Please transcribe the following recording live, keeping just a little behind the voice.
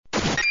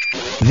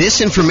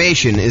This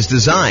information is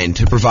designed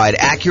to provide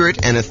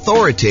accurate and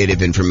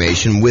authoritative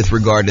information with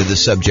regard to the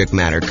subject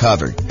matter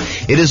covered.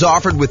 It is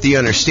offered with the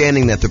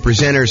understanding that the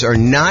presenters are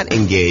not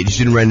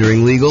engaged in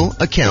rendering legal,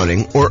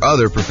 accounting, or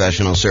other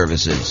professional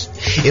services.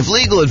 If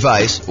legal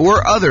advice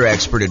or other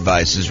expert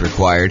advice is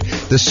required,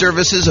 the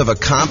services of a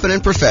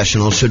competent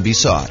professional should be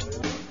sought.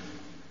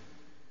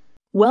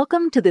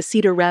 Welcome to the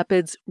Cedar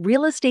Rapids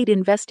Real Estate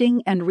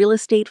Investing and Real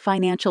Estate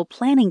Financial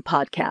Planning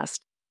Podcast.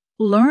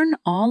 Learn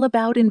all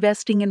about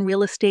investing in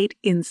real estate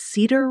in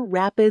Cedar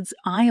Rapids,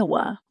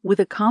 Iowa, with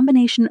a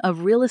combination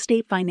of real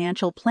estate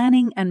financial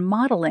planning and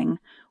modeling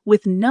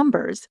with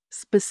numbers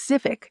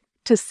specific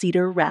to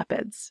Cedar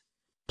Rapids.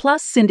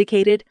 Plus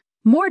syndicated,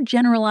 more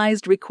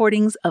generalized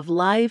recordings of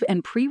live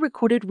and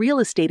pre-recorded real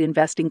estate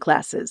investing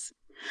classes.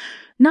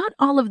 Not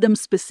all of them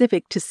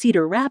specific to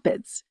Cedar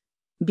Rapids.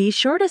 Be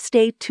sure to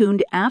stay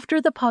tuned after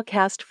the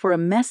podcast for a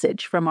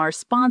message from our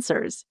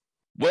sponsors.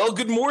 Well,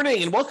 good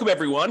morning and welcome,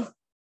 everyone.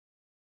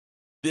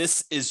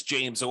 This is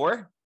James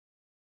Orr,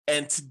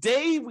 and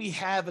today we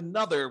have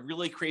another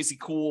really crazy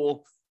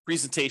cool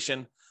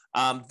presentation.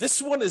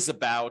 This one is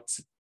about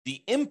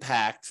the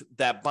impact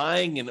that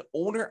buying an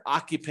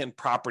owner-occupant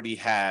property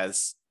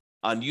has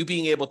on you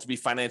being able to be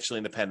financially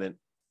independent,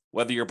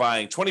 whether you're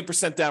buying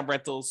 20% down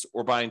rentals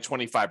or buying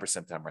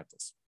 25% down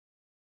rentals.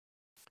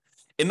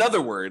 In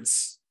other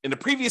words, in the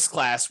previous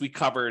class, we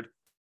covered,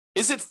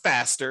 is it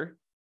faster?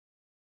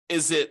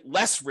 Is it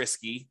less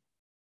risky?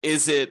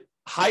 Is it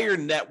higher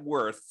net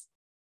worth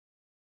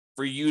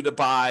for you to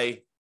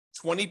buy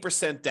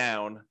 20%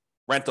 down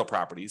rental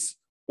properties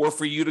or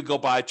for you to go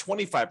buy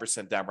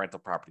 25% down rental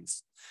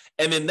properties?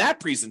 And in that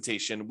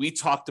presentation, we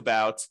talked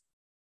about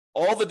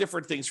all the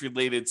different things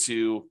related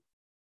to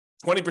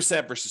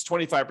 20% versus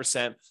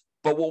 25%.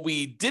 But what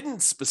we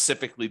didn't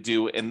specifically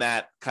do in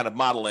that kind of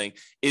modeling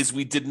is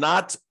we did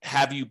not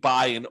have you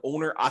buy an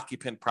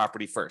owner-occupant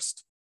property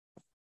first.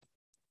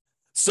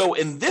 So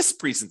in this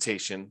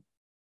presentation,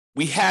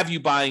 we have you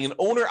buying an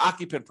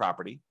owner-occupant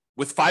property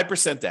with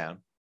 5% down.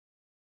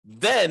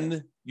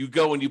 Then you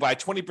go and you buy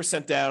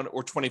 20% down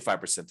or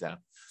 25% down.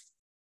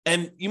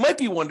 And you might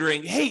be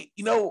wondering, hey,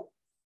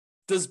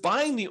 does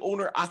buying the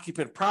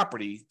owner-occupant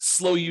property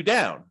slow you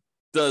down?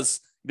 Does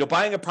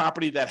buying a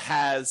property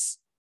that's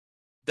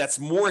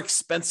more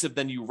expensive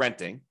than you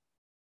renting,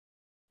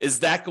 is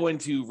that going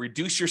to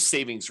reduce your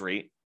savings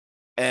rate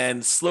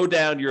and slow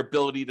down your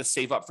ability to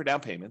save up for down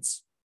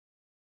payments?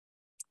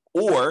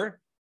 Or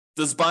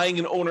does buying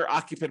an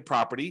owner-occupant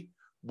property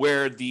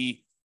where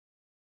the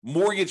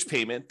mortgage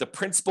payment, the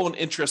principal and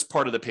interest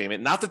part of the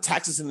payment, not the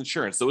taxes and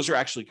insurance, those are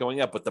actually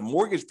going up, but the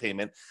mortgage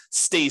payment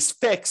stays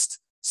fixed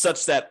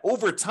such that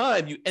over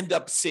time you end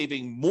up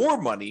saving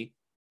more money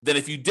than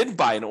if you didn't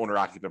buy an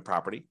owner-occupant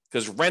property,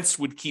 because rents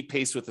would keep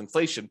pace with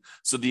inflation.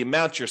 So the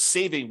amount you're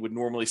saving would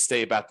normally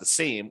stay about the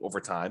same over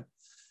time.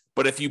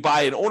 But if you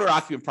buy an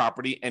owner-occupant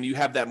property and you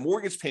have that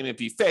mortgage payment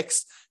be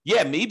fixed,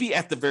 maybe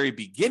at the very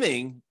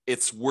beginning,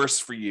 it's worse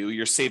for you.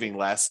 You're saving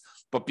less.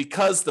 But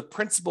because the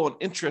principal and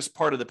interest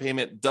part of the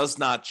payment does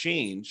not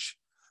change,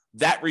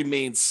 that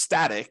remains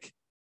static.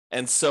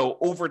 And so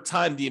over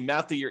time, the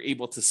amount that you're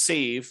able to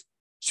save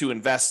to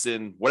invest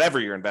in whatever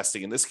you're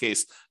investing, in this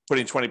case,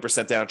 putting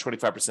 20% down,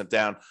 25%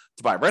 down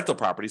to buy rental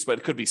properties, but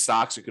it could be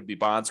stocks, it could be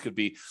bonds, it could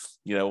be,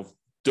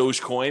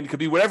 Dogecoin, it could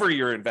be whatever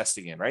you're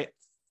investing in, right?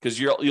 Because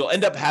you'll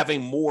end up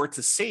having more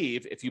to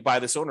save if you buy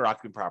this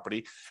owner-occupant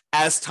property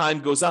as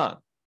time goes on,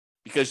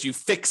 because you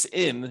fix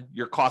in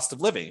your cost of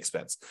living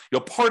expense,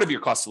 part of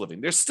your cost of living.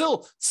 There's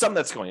still some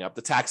that's going up,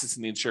 the taxes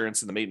and the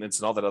insurance and the maintenance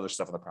and all that other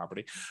stuff on the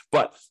property,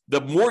 but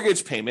the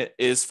mortgage payment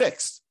is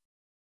fixed.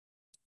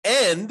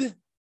 And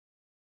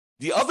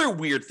the other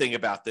weird thing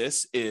about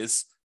this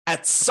is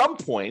at some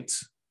point,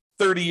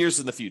 30 years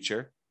in the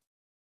future,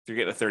 if you're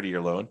getting a 30-year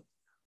loan,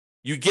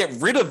 you get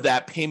rid of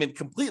that payment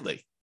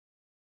completely.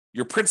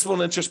 Your principal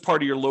and interest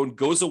part of your loan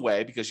goes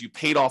away because you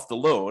paid off the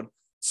loan.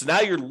 So now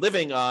you're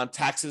living on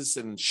taxes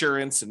and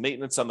insurance and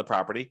maintenance on the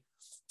property.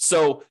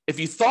 So if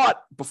you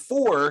thought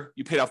before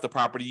you paid off the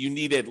property, you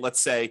needed,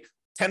 let's say,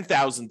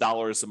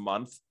 $10,000 a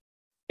month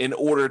in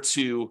order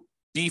to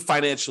be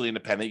financially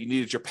independent, you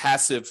needed your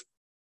passive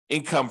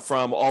income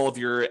from all of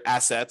your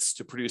assets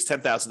to produce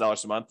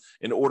 $10,000 a month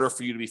in order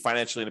for you to be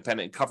financially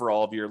independent and cover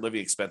all of your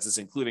living expenses,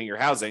 including your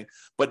housing.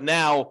 But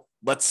now,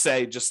 let's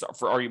say, just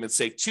for argument's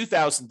sake,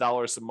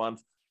 $2,000 a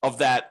month of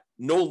that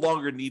no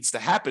longer needs to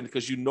happen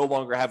because you no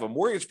longer have a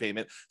mortgage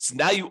payment. So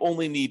now you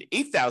only need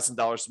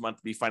 $8,000 a month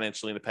to be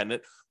financially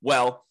independent.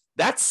 Well,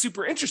 that's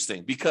super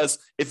interesting, because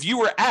if you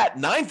were at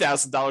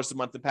 $9,000 a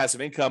month in passive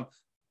income,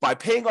 by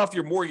paying off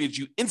your mortgage,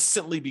 you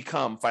instantly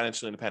become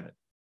financially independent.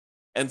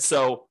 And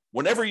so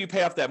whenever you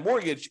pay off that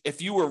mortgage,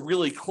 if you were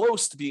really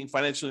close to being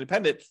financially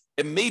independent,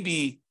 it may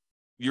be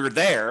you're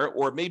there,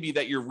 or it may be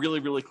that you're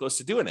really, really close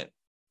to doing it.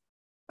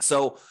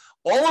 So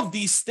all of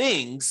these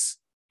things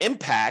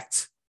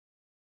impact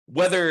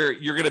whether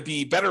you're going to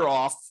be better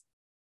off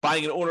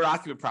buying an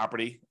owner-occupant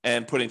property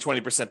and putting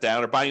 20%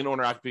 down, or buying an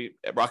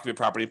owner-occupant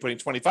property and putting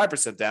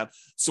 25% down.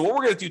 So what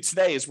we're going to do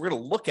today is we're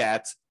going to look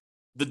at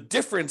the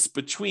difference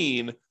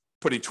between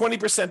putting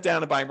 20%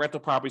 down and buying rental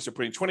properties or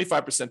putting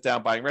 25%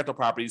 down buying rental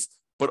properties,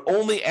 but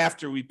only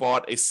after we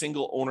bought a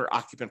single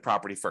owner-occupant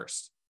property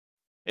first.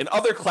 In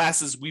other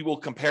classes, we will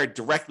compare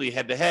directly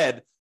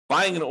head-to-head,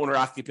 buying an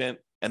owner-occupant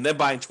and then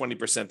buying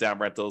 20% down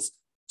rentals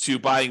to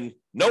buying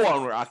no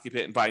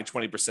owner-occupant and buying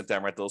 20%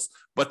 down rentals.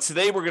 But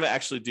today we're going to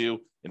actually do,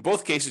 in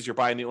both cases, you're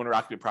buying the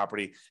owner-occupant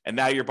property, and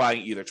now you're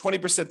buying either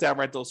 20% down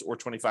rentals or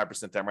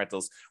 25% down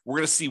rentals. We're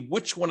going to see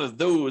which one of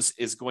those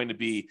is going to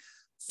be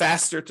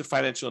faster to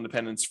financial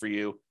independence for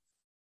you,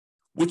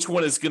 which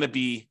one is going to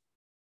be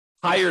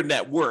higher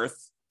net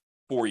worth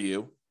for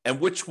you, and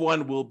which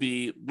one will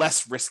be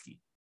less risky.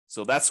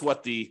 So that's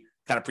what the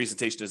kind of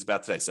presentation is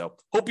about today. So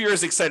hope you're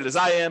as excited as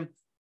I am.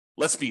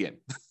 Let's begin.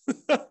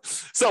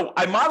 So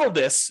I modeled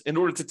this in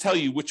order to tell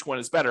you which one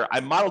is better. I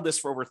modeled this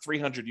for over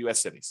 300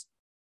 US cities.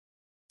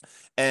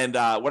 And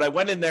what I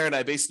went in there and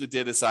I basically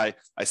did is I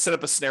set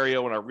up a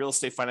scenario in our real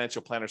estate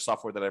financial planner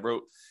software that I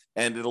wrote,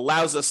 and it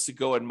allows us to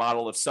go and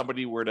model if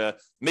somebody were to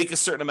make a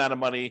certain amount of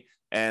money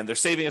and they're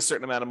saving a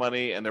certain amount of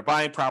money and they're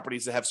buying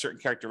properties that have certain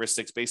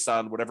characteristics based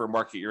on whatever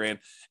market you're in,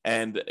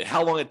 and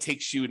how long it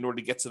takes you in order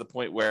to get to the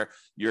point where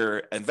your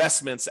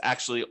investments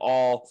actually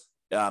all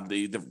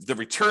the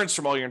returns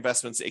from all your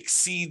investments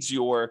exceeds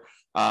your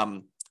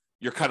kind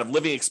of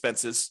living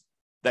expenses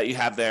that you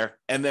have there.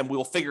 And then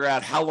we'll figure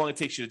out how long it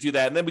takes you to do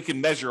that. And then we can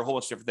measure a whole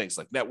bunch of different things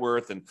like net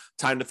worth and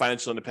time to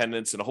financial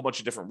independence and a whole bunch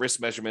of different risk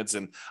measurements.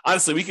 And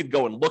honestly, we could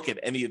go and look at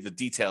any of the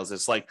details.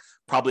 It's like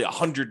probably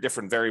 100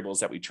 different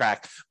variables that we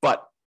track,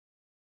 but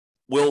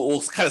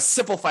we'll kind of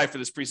simplify for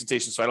this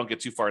presentation so I don't get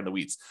too far in the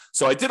weeds.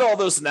 So I did all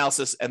those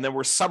analysis, and then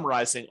we're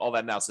summarizing all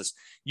that analysis.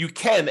 You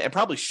can and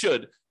probably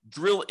should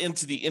drill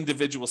into the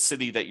individual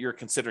city that you're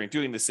considering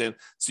doing this in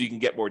so you can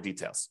get more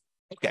details.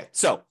 Okay,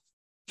 so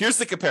here's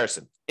the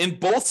comparison. In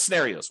both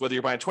scenarios, whether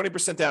you're buying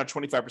 20% down or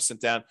 25%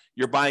 down,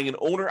 you're buying an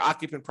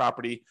owner-occupant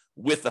property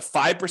with a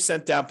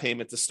 5% down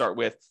payment to start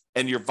with,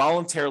 and you're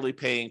voluntarily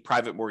paying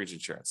private mortgage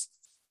insurance.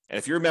 And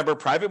if you remember,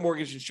 private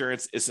mortgage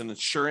insurance is an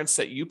insurance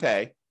that you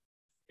pay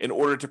in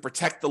order to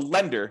protect the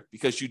lender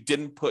because you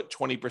didn't put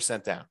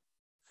 20% down.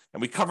 And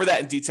we cover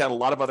that in detail in a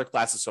lot of other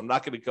classes, so I'm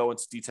not going to go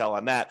into detail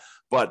on that,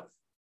 but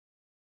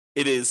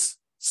it is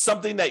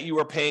something that you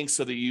are paying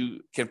so that you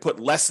can put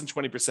less than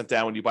 20%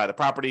 down when you buy the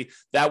property.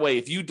 That way,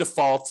 if you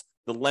default,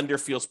 the lender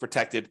feels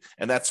protected,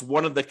 and that's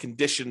one of the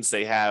conditions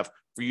they have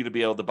for you to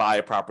be able to buy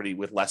a property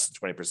with less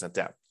than 20%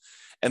 down.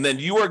 And then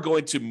you are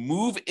going to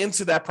move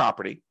into that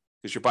property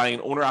because you're buying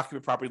an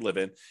owner-occupant property to live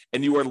in,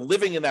 and you are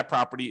living in that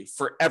property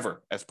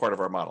forever as part of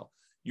our model.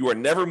 You are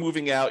never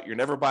moving out. You're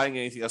never buying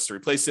anything else to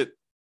replace it.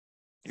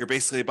 You're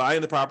basically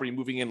buying the property,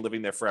 moving in,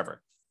 living there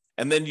forever.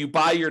 And then you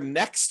buy your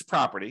next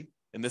property.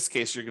 In this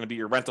case, you're going to be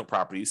your rental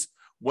properties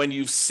when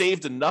you've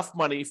saved enough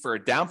money for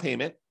a down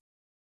payment,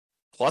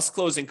 plus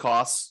closing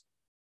costs,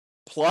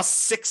 plus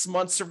 6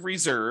 months of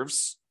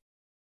reserves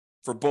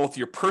for both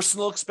your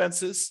personal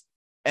expenses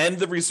and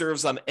the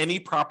reserves on any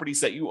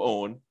properties that you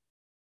own.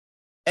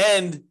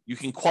 And you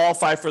can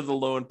qualify for the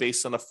loan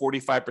based on a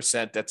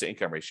 45% debt to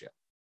income ratio.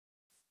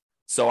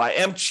 So I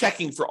am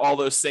checking for all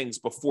those things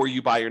before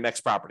you buy your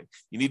next property.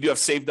 You need to have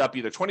saved up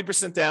either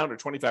 20% down or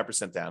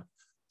 25% down,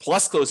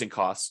 plus closing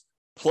costs,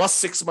 plus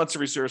 6 months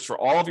of reserves for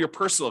all of your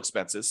personal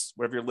expenses,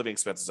 whatever your living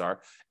expenses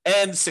are,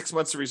 and 6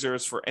 months of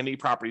reserves for any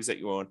properties that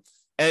you own.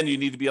 And you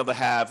need to be able to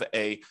have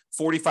a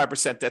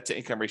 45% debt to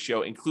income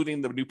ratio,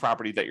 including the new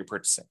property that you're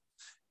purchasing.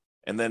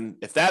 And then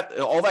if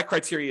all that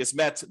criteria is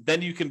met,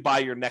 then you can buy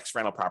your next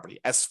rental property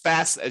as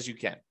fast as you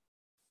can.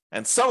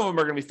 And some of them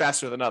are going to be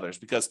faster than others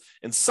because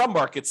in some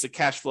markets, the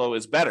cash flow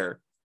is better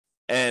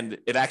and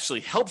it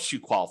actually helps you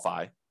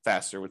qualify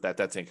faster with that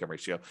debt to income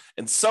ratio.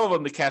 And some of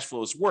them, the cash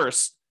flow is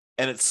worse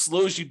and it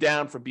slows you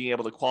down from being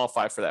able to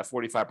qualify for that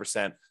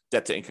 45%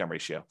 debt to income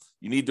ratio.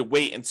 You need to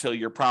wait until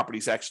your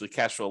properties actually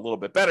cash flow a little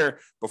bit better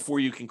before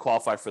you can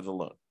qualify for the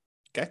loan.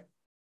 Okay.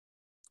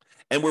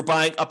 And we're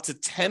buying up to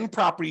 10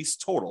 properties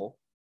total.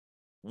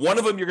 One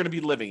of them you're going to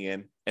be living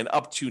in, and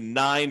up to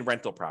 9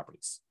 rental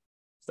properties.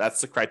 So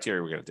that's the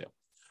criteria we're going to do.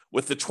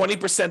 With the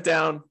 20%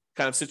 down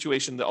kind of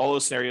situation, all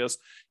those scenarios,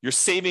 you're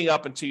saving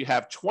up until you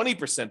have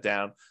 20%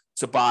 down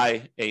to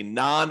buy a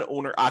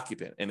non-owner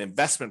occupant, an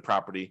investment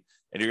property,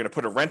 and you're going to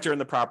put a renter in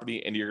the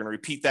property, and you're going to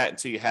repeat that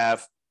until you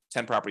have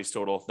 10 properties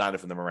total, 9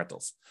 of them are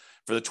rentals.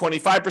 For the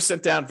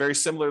 25% down, very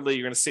similarly,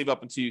 you're going to save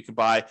up until you can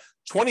buy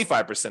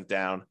 25%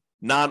 down,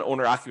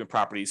 non-owner occupant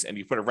properties, and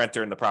you put a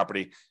renter in the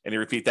property, and you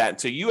repeat that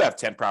until you have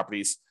 10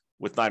 properties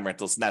with 9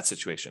 rentals in that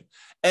situation.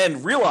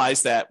 And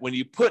realize that when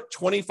you put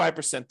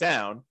 25%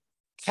 down,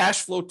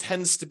 cash flow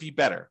tends to be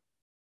better.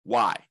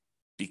 Why?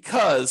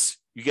 Because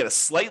you get a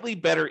slightly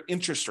better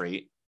interest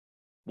rate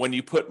when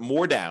you put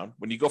more down.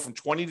 When you go from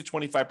 20 to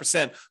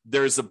 25%,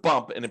 there's a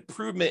bump, an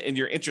improvement in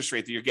your interest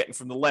rate that you're getting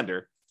from the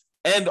lender.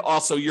 And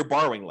also you're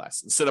borrowing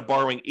less. Instead of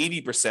borrowing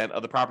 80%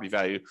 of the property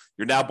value,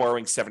 you're now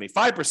borrowing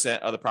 75%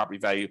 of the property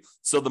value.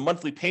 So the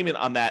monthly payment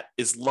on that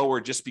is lower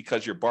just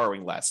because you're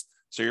borrowing less.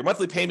 So your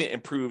monthly payment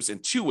improves in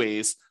 2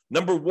 ways.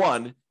 Number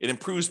one, it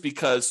improves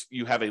because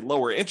you have a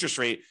lower interest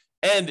rate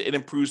and it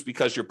improves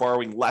because you're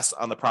borrowing less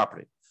on the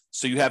property.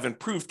 So you have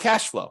improved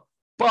cash flow,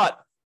 but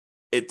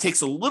it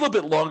takes a little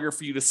bit longer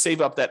for you to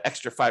save up that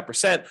extra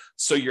 5%.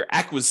 So your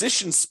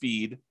acquisition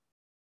speed,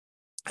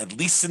 at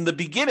least in the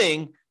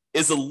beginning,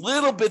 is a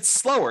little bit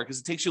slower because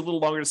it takes you a little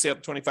longer to save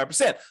up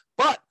 25%.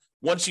 But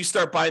once you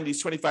start buying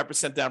these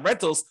 25% down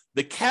rentals,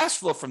 the cash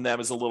flow from them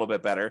is a little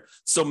bit better.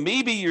 So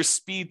maybe your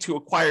speed to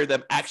acquire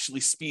them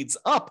actually speeds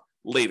up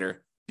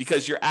later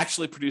because you're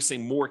actually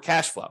producing more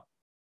cash flow.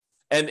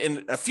 And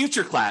in a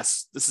future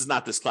class, this is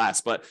not this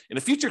class, but in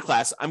a future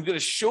class, I'm going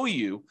to show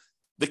you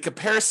the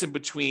comparison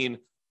between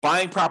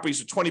buying properties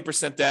with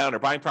 20% down or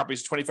buying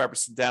properties with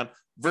 25% down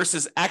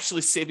versus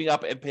actually saving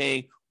up and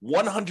paying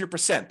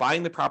 100%,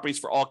 buying the properties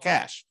for all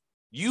cash.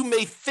 You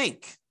may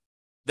think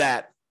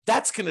that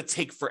that's going to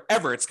take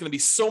forever. It's going to be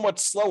so much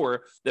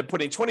slower than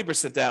putting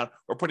 20% down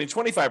or putting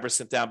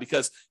 25% down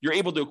because you're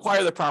able to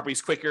acquire the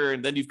properties quicker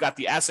and then you've got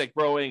the asset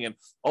growing and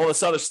all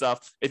this other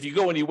stuff. If you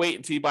go and you wait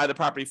until you buy the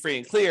property free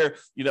and clear,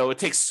 it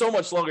takes so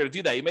much longer to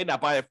do that. You may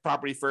not buy a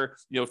property for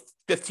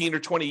 15 or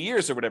 20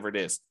 years or whatever it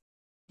is.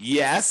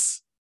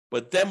 Yes,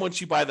 but then once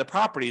you buy the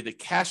property, the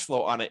cash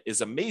flow on it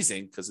is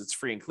amazing because it's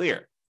free and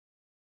clear.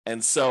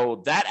 And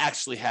so that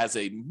actually has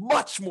a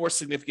much more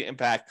significant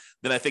impact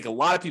than I think a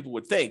lot of people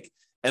would think.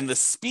 And the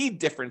speed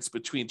difference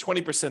between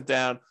 20%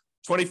 down,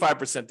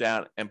 25%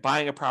 down, and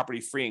buying a property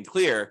free and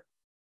clear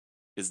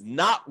is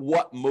not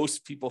what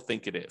most people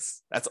think it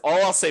is. That's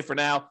all I'll say for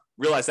now.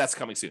 Realize that's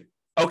coming soon.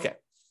 Okay.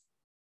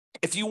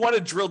 If you want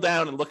to drill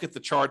down and look at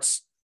the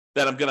charts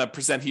that I'm going to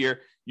present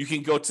here, you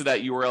can go to that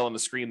URL on the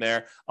screen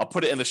there. I'll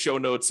put it in the show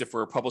notes if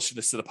we're publishing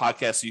this to the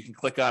podcast, so you can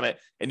click on it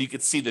and you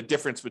can see the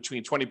difference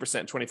between 20%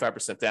 and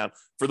 25% down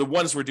for the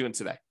ones we're doing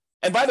today.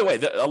 And by the way,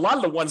 a lot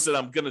of the ones that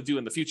I'm going to do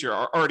in the future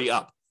are already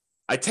up.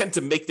 I tend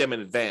to make them in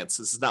advance.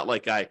 This is not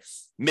like I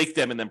make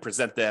them and then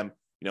present them,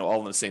 all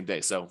in the same day.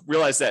 So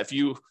realize that if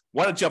you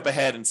want to jump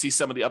ahead and see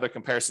some of the other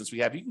comparisons we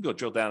have, you can go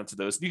drill down into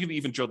those. You can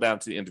even drill down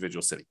to the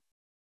individual city.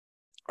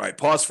 All right,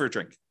 pause for a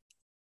drink.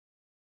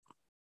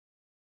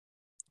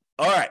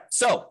 All right,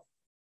 so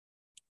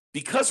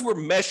because we're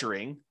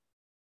measuring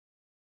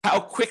how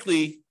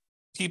quickly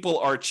people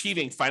are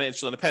achieving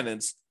financial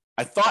independence,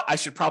 I thought I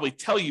should probably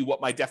tell you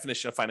what my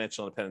definition of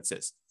financial independence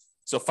is.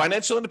 So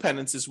financial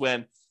independence is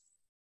when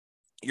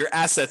your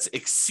assets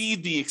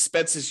exceed the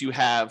expenses you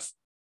have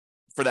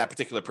for that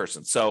particular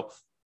person. So,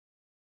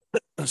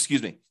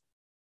 excuse me,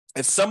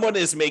 if someone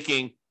is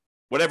making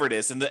whatever it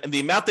is, and the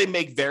amount they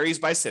make varies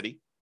by city,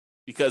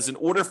 because in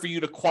order for you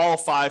to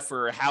qualify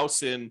for a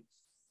house in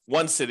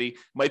one city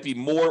might be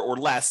more or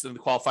less than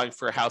qualifying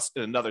for a house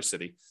in another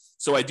city.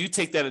 So I do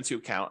take that into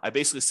account. I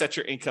basically set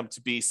your income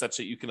to be such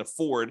that you can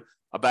afford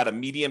about a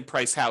median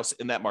price house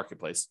in that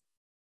marketplace.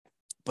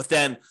 But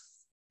then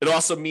it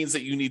also means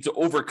that you need to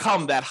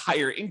overcome that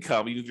higher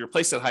income. You need to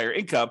replace that higher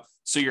income.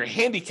 So you're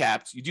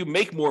handicapped. You do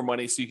make more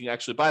money so you can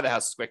actually buy the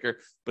houses quicker,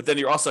 but then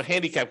you're also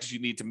handicapped because you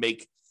need to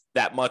make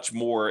that much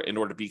more in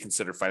order to be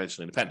considered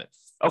financially independent.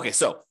 Okay,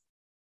 so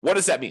what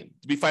does that mean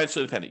to be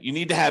financially independent? You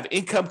need to have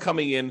income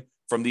coming in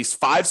from these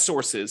 5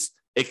 sources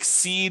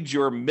exceed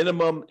your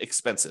minimum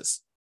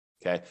expenses.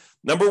 Okay.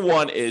 Number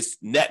 1 is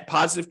net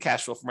positive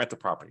cash flow from rental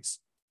properties.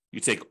 You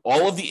take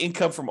all of the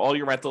income from all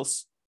your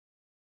rentals.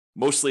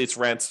 Mostly it's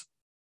rent,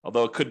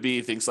 although it could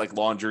be things like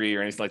laundry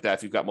or anything like that.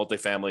 If you've got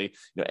multifamily,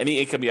 any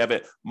income you have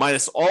it,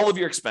 minus all of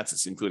your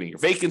expenses, including your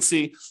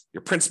vacancy,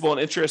 your principal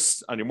and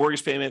interest on your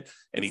mortgage payment,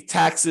 any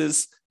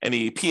taxes,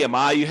 any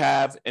PMI you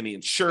have, any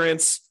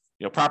insurance,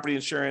 property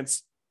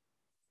insurance,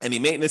 any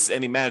maintenance,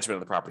 any management of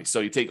the property. So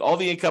you take all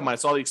the income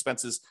minus all the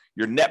expenses,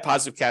 your net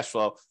positive cash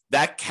flow,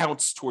 that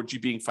counts towards you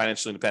being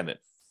financially independent.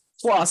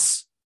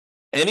 Plus,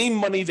 any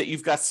money that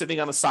you've got sitting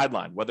on the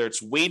sideline, whether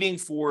it's waiting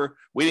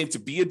to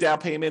be a down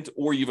payment,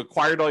 or you've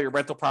acquired all your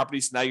rental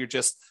properties, now you're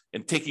just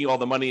taking all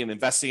the money and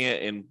investing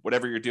it in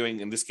whatever you're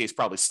doing, in this case,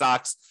 probably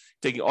stocks,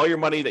 taking all your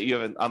money that you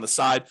have on the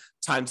side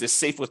times this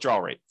safe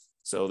withdrawal rate.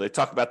 So they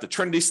talk about the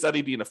Trinity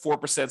study being a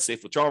 4%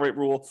 safe withdrawal rate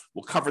rule.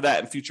 We'll cover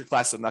that in future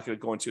classes. I'm not going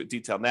to go into it in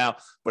detail now.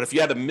 But if you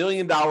had $1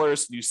 million,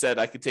 you said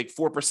I could take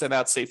 4%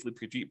 out safely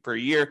per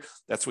year,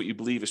 that's what you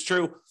believe is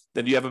true,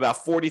 then you have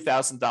about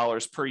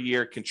 $40,000 per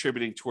year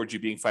contributing towards you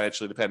being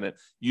financially independent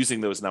using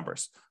those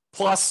numbers.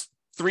 Plus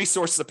 3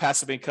 sources of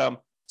passive income: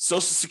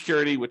 Social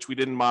Security, which we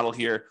didn't model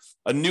here,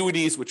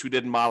 annuities, which we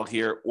didn't model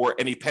here, or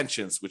any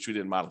pensions, which we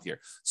didn't model here.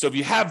 So if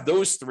you have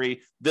those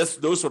 3,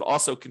 those would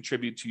also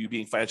contribute to you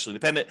being financially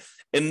independent.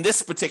 In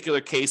this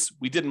particular case,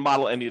 we didn't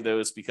model any of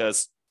those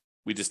because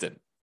we just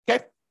didn't.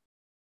 Okay.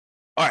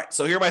 All right.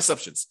 So here are my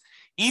assumptions.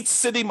 Each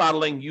city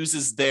modeling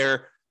uses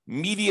their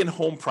median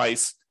home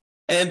price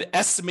and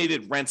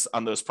estimated rents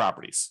on those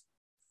properties.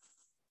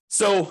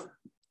 So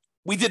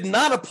we did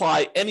not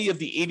apply any of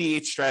the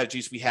 88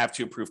 strategies we have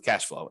to improve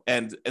cash flow.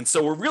 And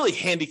so we're really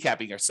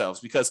handicapping ourselves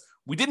because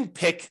we didn't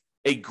pick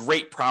a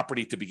great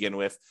property to begin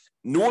with,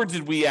 nor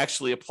did we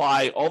actually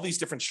apply all these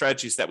different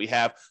strategies that we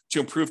have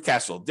to improve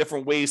cash flow,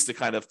 different ways to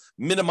kind of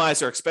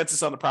minimize our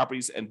expenses on the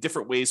properties and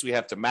different ways we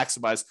have to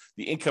maximize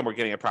the income we're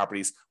getting at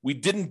properties. We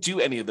didn't do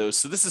any of those.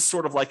 So this is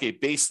sort of like a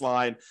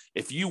baseline.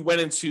 If you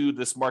went into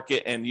this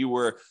market and you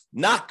were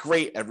not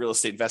great at real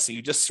estate investing,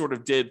 you just sort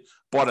of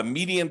bought a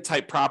medium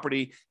type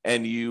property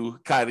and you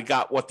kind of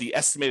got what the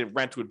estimated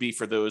rent would be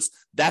for those.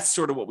 That's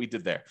sort of what we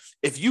did there.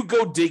 If you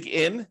go dig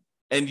in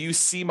and you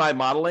see my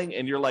modeling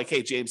and you're like,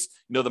 hey, James,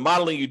 the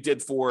modeling you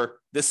did for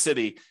this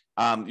city,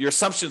 your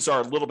assumptions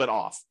are a little bit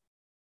off.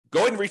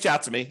 Go ahead and reach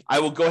out to me. I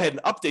will go ahead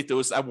and update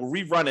those. I will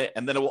rerun it,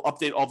 and then it will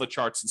update all the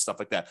charts and stuff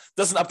like that. It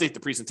doesn't update the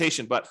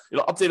presentation, but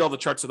it'll update all the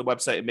charts of the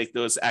website and make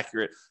those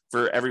accurate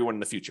for everyone in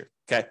the future,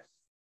 okay?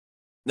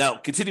 Now,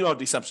 continuing on with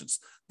the assumptions.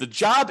 The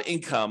job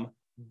income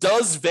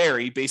does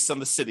vary based on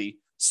the city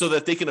so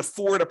that they can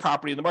afford a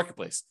property in the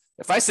marketplace.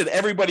 If I said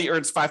everybody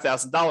earns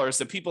 $5,000,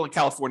 then people in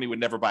California would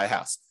never buy a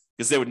house,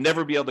 because they would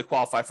never be able to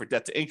qualify for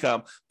debt to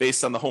income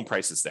based on the home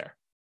prices there,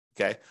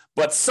 okay?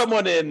 But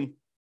someone in,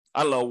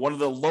 I don't know, one of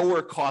the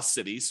lower cost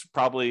cities,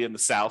 probably in the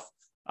South,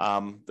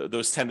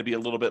 those tend to be a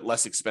little bit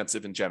less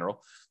expensive in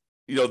general.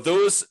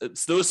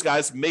 Those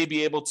guys may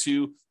be able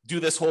to do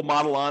this whole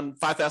model on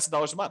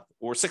 $5,000 a month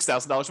or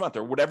 $6,000 a month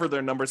or whatever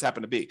their numbers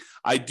happen to be.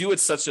 I do it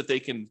such that they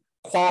can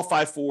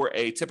qualify for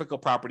a typical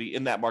property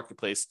in that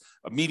marketplace,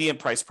 a median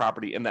price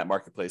property in that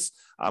marketplace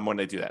when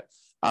they do that.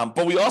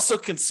 But we also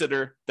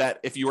consider that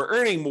if you are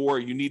earning more,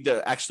 you need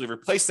to actually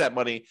replace that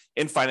money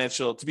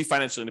to be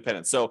financially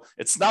independent. So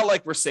it's not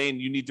like we're saying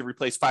you need to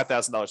replace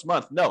 $5,000 a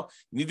month. No,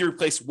 you need to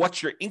replace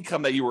what your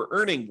income that you were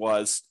earning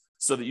was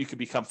so that you can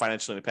become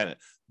financially independent.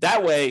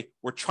 That way,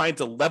 we're trying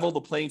to level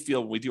the playing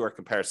field when we do our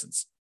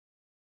comparisons.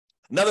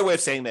 Another way of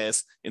saying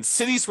this, in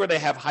cities where they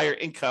have higher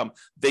income,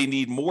 they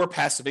need more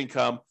passive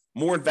income,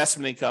 more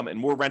investment income, and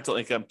more rental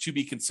income to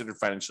be considered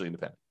financially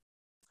independent.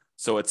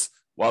 So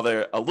while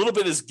a little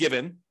bit is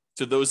given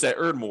to those that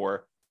earn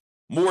more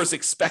is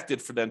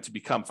expected for them to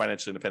become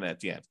financially independent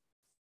at the end.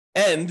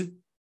 And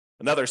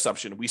another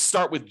assumption, we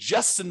start with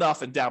just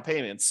enough in down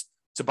payments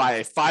to buy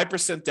a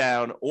 5%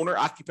 down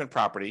owner-occupant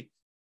property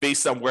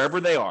based on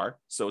wherever they are.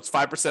 So it's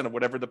 5% of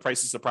whatever the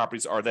prices of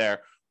properties are there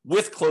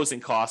with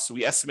closing costs. So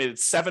we estimated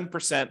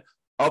 7%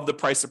 of the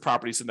price of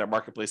properties in their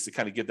marketplace to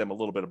kind of give them a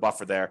little bit of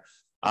buffer there.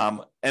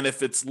 And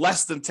if it's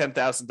less than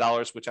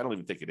 $10,000, which I don't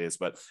even think it is,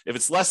 but if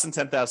it's less than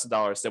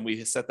 $10,000, then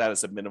we set that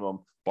as a minimum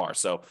bar.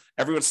 So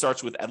everyone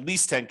starts with at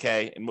least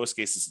 10K. In most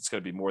cases, it's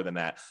going to be more than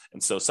that.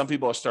 And so some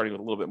people are starting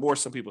with a little bit more,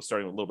 some people are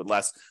starting with a little bit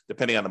less,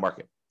 depending on the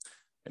market.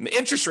 And the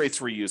interest rates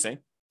we're using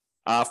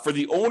for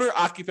the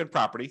owner-occupant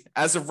property,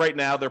 as of right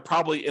now, they're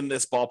probably in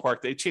this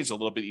ballpark. They change a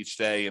little bit each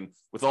day. And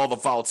with all the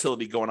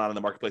volatility going on in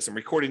the marketplace, I'm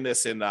recording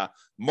this in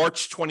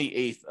March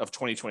 28th of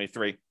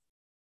 2023.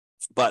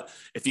 But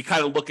if you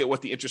kind of look at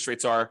what the interest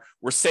rates are,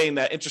 we're saying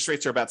that interest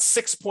rates are about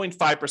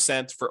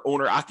 6.5% for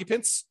owner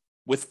occupants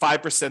with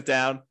 5%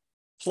 down.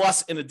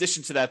 Plus, in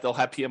addition to that, they'll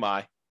have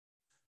PMI.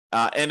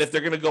 And if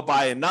they're going to go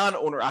buy a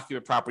non-owner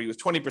occupant property with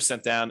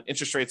 20% down,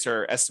 interest rates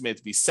are estimated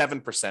to be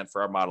 7%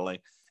 for our modeling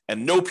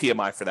and no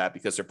PMI for that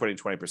because they're putting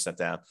 20%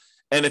 down.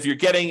 And if you're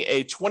getting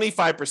a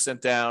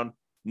 25% down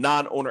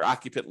non-owner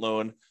occupant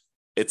loan,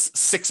 it's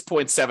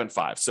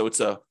 6.75. So it's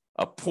a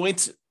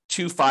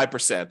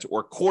 0.25%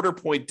 or quarter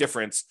point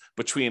difference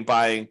between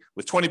buying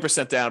with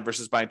 20% down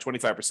versus buying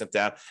 25%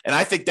 down. And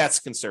I think that's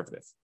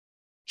conservative.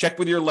 Check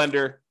with your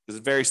lender because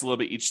it varies a little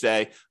bit each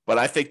day, but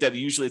I think that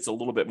usually it's a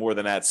little bit more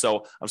than that.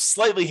 So I'm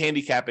slightly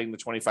handicapping the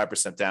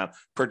 25% down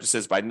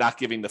purchases by not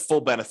giving the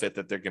full benefit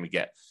that they're going to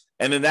get.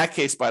 And in that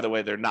case, by the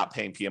way, they're not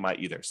paying PMI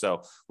either.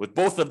 So with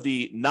both of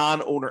the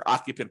non-owner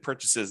occupant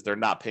purchases, they're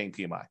not paying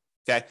PMI.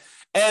 Okay.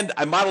 And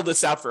I modeled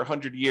this out for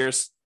 100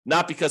 years.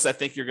 Not because I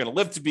think you're going to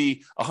live to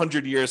be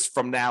 100 years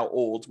from now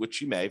old,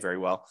 which you may very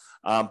well,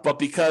 but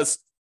because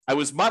I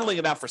was modeling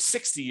it out for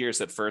 60 years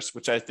at first,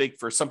 which I think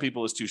for some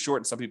people is too short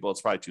and some people it's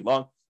probably too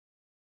long.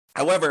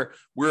 However,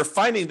 we're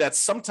finding that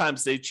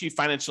sometimes they achieve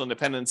financial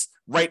independence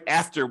right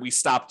after we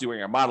stop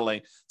doing our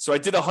modeling. So I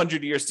did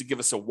 100 years to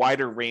give us a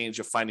wider range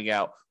of finding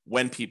out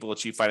when people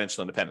achieve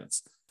financial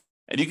independence.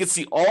 And you can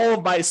see all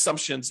of my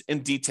assumptions in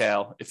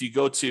detail if you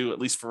go to, at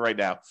least for right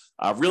now,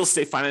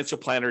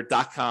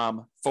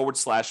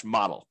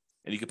 realestatefinancialplanner.com/model.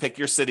 And you can pick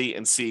your city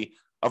and see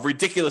a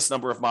ridiculous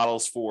number of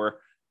models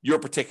for your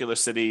particular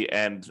city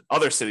and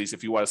other cities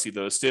if you want to see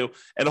those too,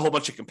 and a whole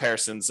bunch of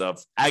comparisons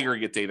of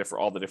aggregate data for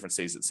all the different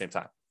cities at the same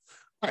time.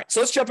 All right,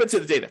 so let's jump into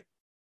the data. Let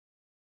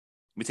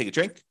me take a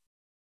drink.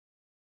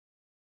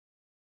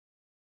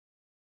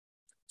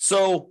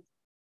 So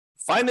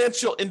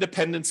financial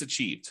independence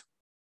achieved.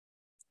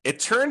 It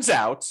turns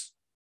out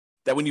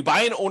that when you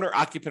buy an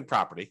owner-occupant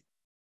property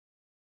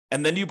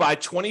and then you buy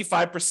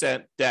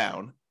 25%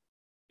 down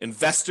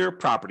investor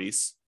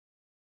properties,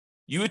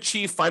 you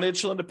achieve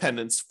financial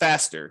independence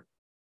faster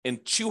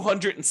in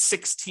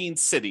 216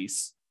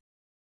 cities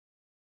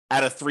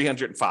out of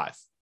 305.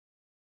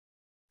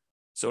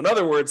 So in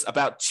other words,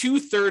 about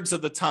 2/3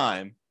 of the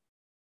time,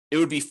 it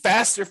would be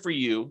faster for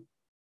you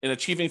in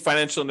achieving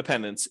financial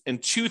independence in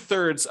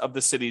 2/3 of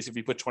the cities if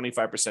you put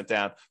 25%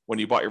 down when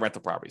you bought your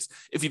rental properties.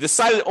 If you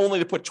decided only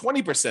to put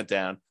 20%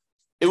 down,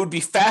 it would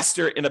be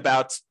faster in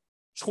about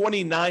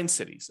 29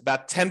 cities,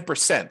 about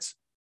 10%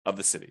 of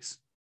the cities.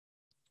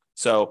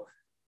 So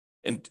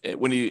in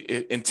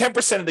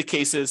 10% of the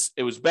cases,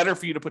 it was better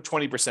for you to put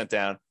 20%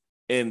 down.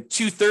 In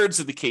 2/3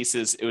 of the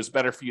cases, it was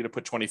better for you to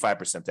put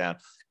 25% down.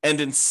 And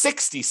in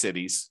 60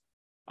 cities,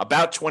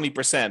 about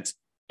 20%,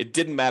 it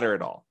didn't matter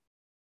at all.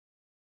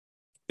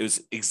 It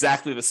was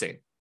exactly the same.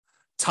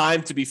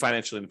 Time to be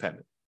financially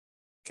independent.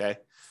 Okay.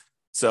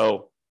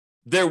 So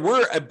there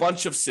were a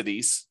bunch of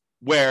cities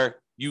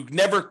where you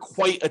never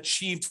quite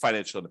achieved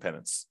financial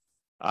independence,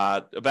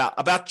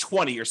 about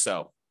 20 or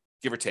so,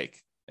 give or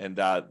take. And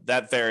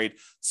that varied.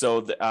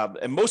 So,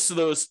 and most of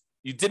those,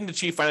 you didn't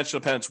achieve financial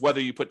independence,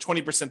 whether you put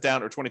 20%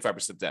 down or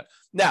 25% down.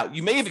 Now,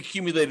 you may have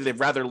accumulated a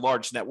rather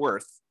large net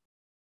worth,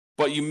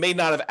 but you may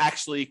not have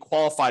actually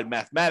qualified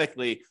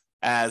mathematically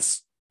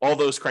as all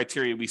those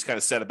criteria we kind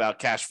of said about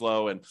cash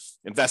flow and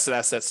invested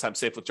assets times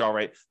safe withdrawal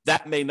rate.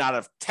 That may not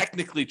have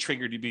technically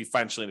triggered you to be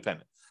financially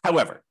independent.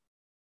 However,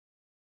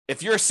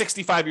 if you're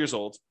 65 years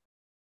old,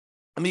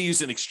 let me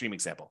use an extreme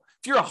example.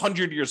 If you're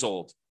 100 years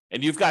old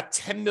and you've got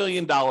 $10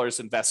 million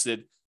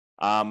invested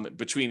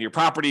between your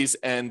properties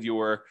and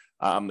your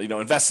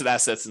invested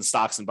assets and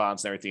stocks and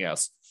bonds and everything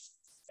else.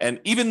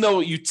 And even though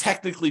you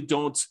technically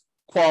don't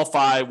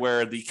qualify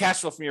where the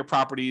cash flow from your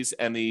properties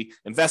and the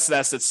invested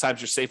assets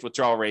times your safe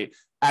withdrawal rate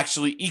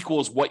actually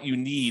equals what you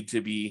need to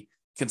be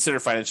considered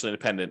financially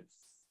independent.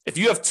 If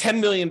you have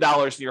 $10 million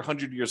and you're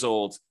 100 years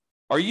old,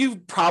 are you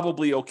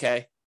probably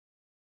okay?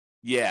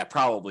 Yeah,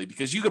 probably,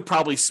 because you could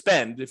probably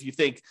spend, if you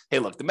think, hey,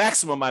 look, the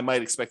maximum I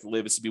might expect to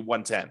live is to be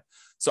 110.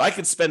 So I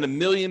could spend $1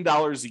 million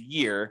a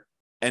year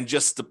and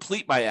just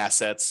deplete my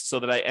assets so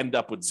that I end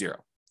up with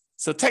zero.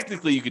 So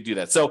technically you could do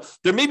that. So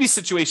there may be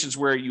situations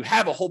where you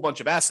have a whole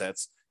bunch of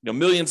assets,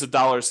 millions of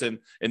dollars in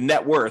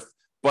net worth,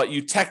 but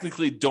you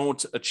technically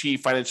don't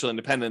achieve financial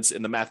independence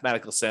in the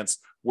mathematical sense,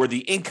 where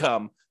the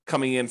income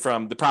coming in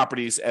from the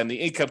properties and the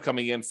income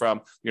coming in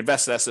from your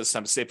invested assets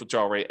times safe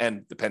withdrawal rate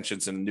and the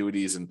pensions and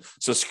annuities and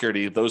Social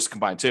Security, those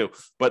combined too.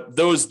 But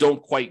those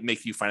don't quite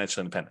make you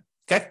financially independent.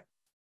 Okay.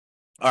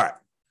 All right.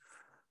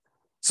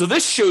 So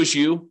this shows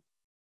you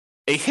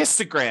a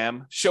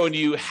histogram showing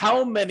you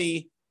how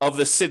many of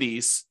the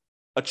cities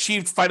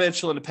achieved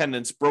financial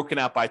independence broken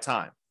out by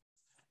time.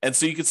 And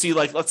so you can see,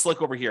 like, let's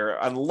look over here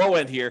on the low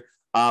end here.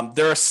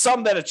 There are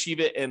some that achieve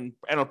it in,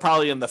 and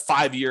probably in the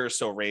 5 year or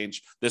so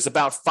range. There's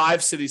about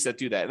 5 cities that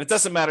do that. And it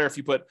doesn't matter if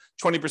you put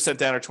 20%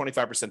 down or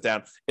 25%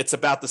 down, it's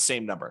about the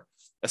same number.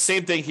 The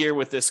same thing here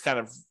with this kind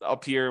of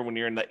up here when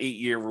you're in the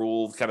 8-year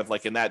rule, kind of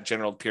like in that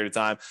general period of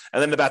time.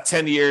 And then about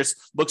 10 years,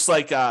 looks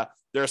like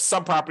there are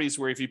some properties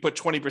where if you put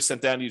 20%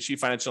 down, you achieve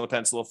financial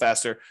independence a little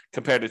faster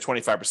compared to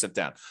 25%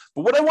 down.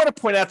 But what I want to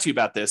point out to you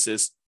about this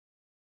is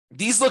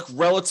these look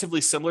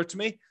relatively similar to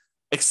me,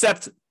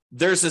 except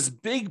there's this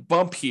big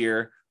bump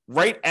here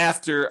right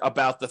after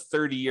about the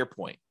 30-year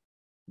point.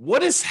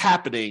 What is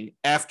happening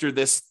after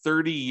this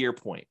 30-year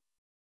point?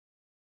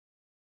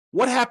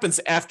 What happens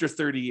after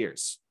 30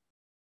 years?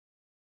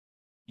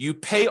 You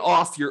pay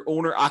off your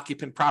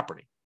owner-occupant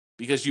property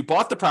because you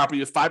bought the property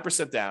with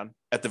 5% down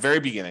at the very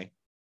beginning.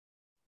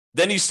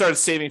 Then you started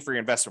saving for your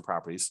investment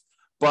properties.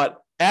 But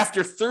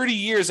after 30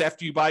 years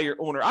after you buy your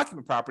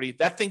owner-occupant property,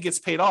 that thing gets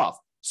paid off.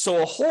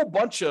 So a whole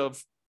bunch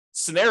of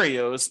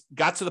scenarios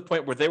got to the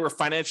point where they were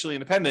financially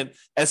independent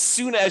as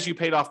soon as you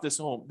paid off this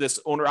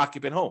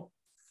owner-occupant home.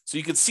 So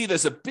you can see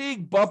there's a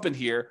big bump in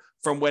here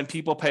from when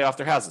people pay off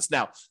their houses.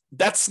 Now,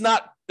 that's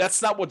not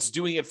what's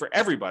doing it for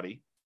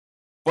everybody,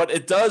 but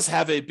it does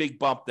have a big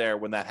bump there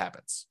when that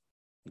happens.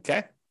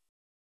 Okay?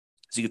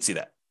 So you can see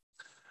that.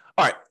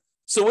 All right.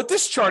 So what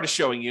this chart is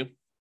showing you,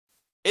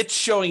 it's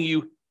showing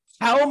you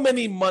how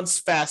many months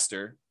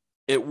faster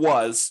it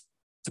was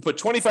to put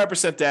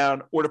 25%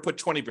 down or to put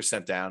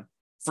 20% down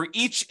for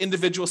each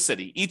individual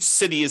city. Each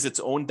city is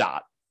its own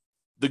dot.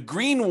 The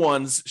green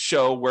ones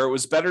show where it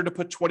was better to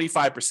put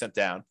 25%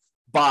 down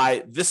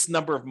by this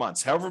number of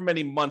months, however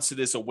many months it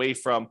is away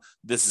from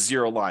this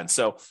zero line.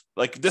 So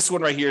like this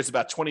one right here is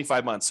about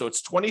 25 months. So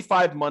it's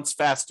 25 months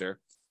faster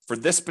for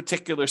this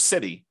particular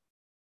city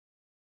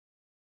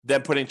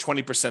than putting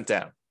 20%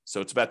 down.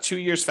 So it's about 2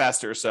 years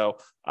faster or so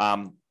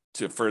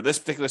for this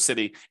particular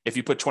city if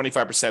you put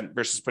 25%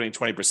 versus putting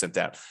 20%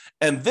 down.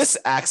 And this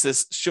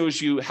axis shows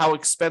you how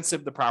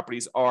expensive the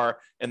properties are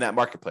in that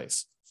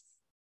marketplace.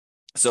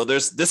 So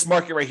there's this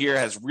market right here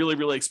has really,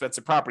 really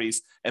expensive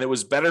properties, and it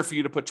was better for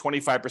you to put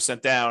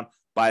 25% down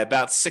by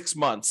about 6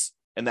 months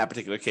in that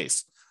particular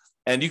case.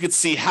 And you can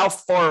see how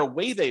far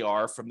away they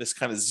are from this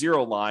kind of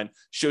zero line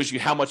shows you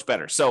how much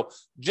better. So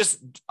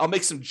I'll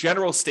make some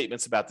general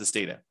statements about this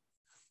data.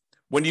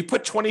 When you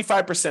put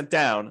 25%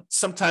 down,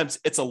 sometimes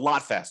it's a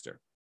lot faster.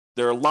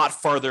 They're a lot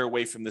farther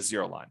away from the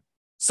zero line.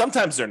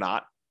 Sometimes they're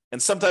not,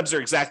 and sometimes they're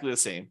exactly the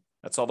same.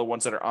 That's all the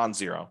ones that are on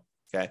zero.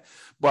 Okay.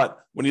 But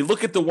when you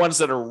look at the ones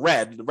that are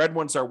red, the red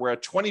ones are where a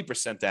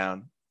 20%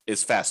 down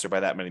is faster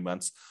by that many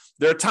months.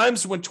 There are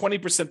times when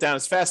 20% down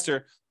is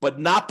faster, but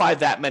not by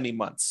that many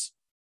months.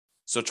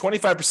 So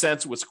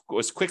 25%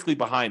 was quickly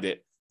behind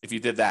it if you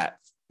did that.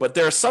 But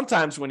there are some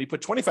times when you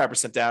put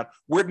 25% down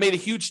where it made a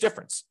huge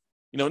difference.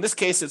 In this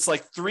case, it's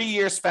like 3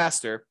 years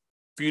faster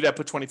for you to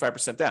put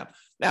 25% down.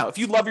 Now, if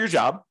you love your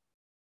job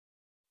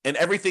and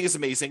everything is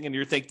amazing and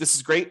you think this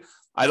is great,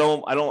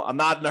 I'm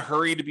not in a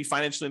hurry to be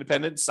financially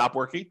independent, stop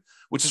working,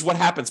 which is what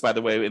happens, by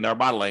the way, in our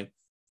modeling.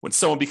 When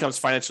someone becomes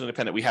financially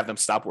independent, we have them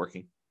stop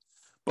working.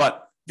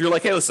 But if you're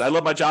like, hey, listen, I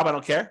love my job, I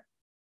don't care,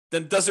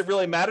 then does it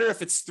really matter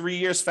if it's 3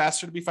 years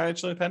faster to be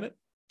financially independent?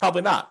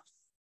 Probably not.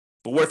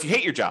 But what if you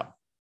hate your job?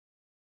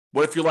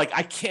 What if you're like,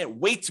 I can't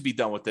wait to be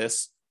done with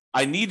this.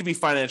 I need to be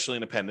financially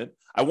independent.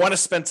 I want to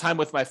spend time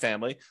with my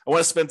family. I want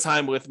to spend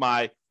time with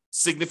my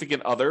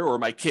significant other or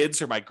my kids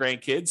or my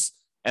grandkids.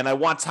 And I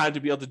want time to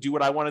be able to do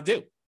what I want to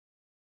do.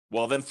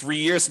 Well, then 3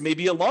 years may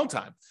be a long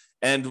time.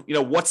 And,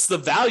 what's the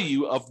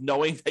value of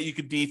knowing that you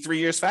could be 3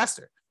 years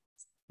faster?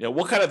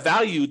 What kind of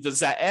value does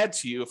that add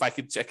to you if I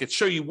could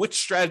show you which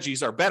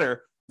strategies are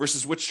better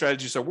versus which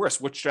strategies are worse,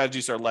 which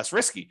strategies are less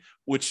risky,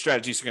 which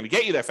strategies are going to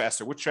get you there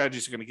faster, which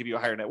strategies are going to give you a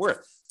higher net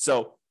worth.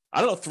 So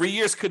I don't know, 3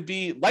 years could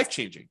be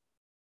life-changing.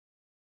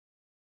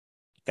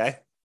 Okay.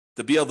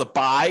 To be able to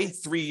buy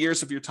 3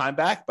 years of your time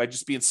back by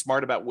just being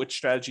smart about which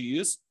strategy you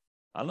use,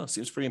 I don't know,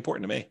 seems pretty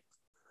important to me.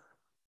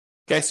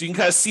 Okay. So you can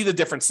kind of see the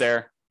difference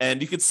there.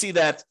 And you can see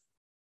that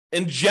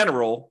in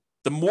general,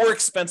 the more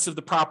expensive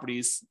the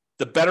properties,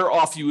 the better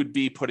off you would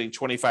be putting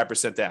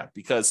 25% down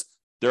because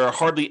there are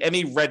hardly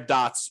any red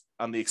dots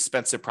on the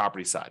expensive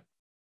property side.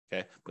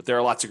 Okay. But there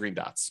are lots of green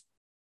dots.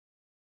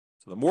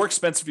 So the more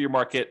expensive your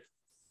market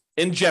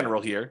in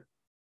general here,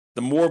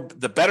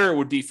 the better it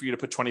would be for you to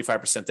put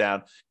 25%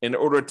 down in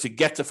order to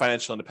get to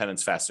financial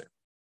independence faster.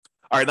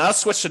 All right, now let's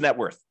switch to net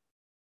worth.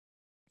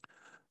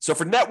 So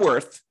for net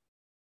worth,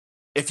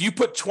 if you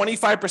put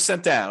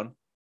 25% down,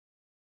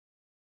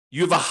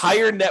 you have a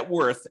higher net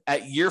worth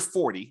at year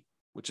 40,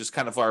 which is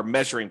kind of our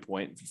measuring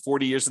point,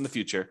 40 years in the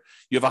future.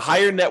 You have a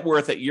higher net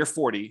worth at year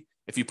 40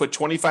 if you put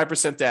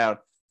 25% down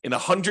in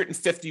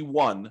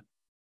 151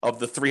 of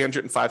the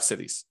 305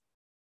 cities.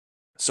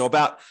 So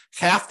about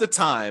half the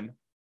time,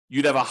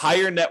 you'd have a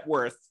higher net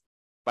worth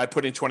by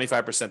putting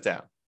 25%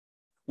 down,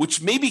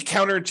 which may be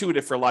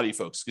counterintuitive for a lot of you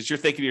folks because you're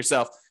thinking to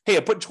yourself, hey,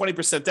 I'm putting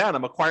 20% down.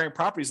 I'm acquiring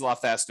properties a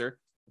lot faster,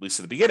 at least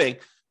at the beginning,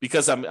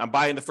 because I'm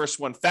buying the first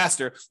one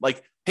faster.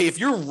 Like, hey, if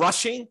you're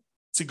rushing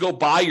to go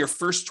buy your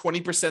first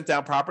 20%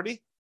 down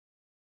property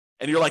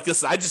and you're like,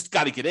 listen, I just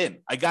got to get in.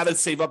 I got to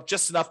save up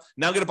just enough.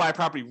 Now I'm going to buy a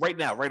property right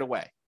now, right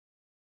away.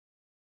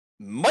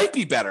 Might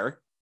be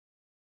better,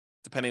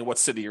 depending on what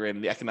city you're in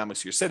and the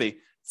economics of your city,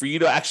 for you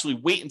to actually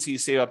wait until you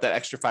save up that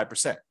extra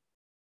 5%.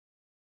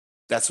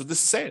 That's what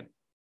this is saying.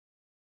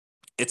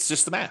 It's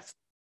just the math.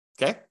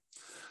 Okay.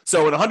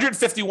 So in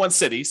 151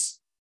 cities,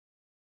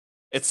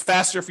 it's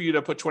faster for you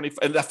to put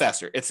not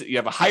faster. You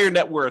have a higher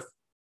net worth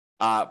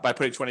by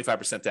putting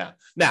 25% down.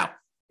 Now,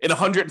 in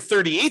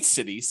 138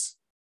 cities,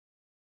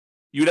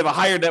 you'd have a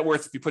higher net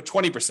worth if you put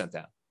 20%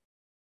 down.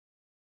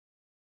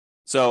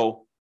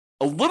 So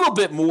a little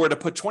bit more to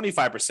put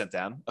 25%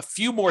 down, a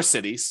few more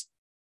cities,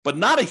 but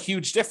not a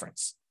huge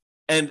difference.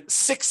 And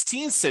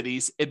 16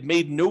 cities, it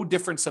made no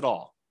difference at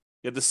all.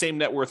 You have the same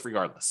net worth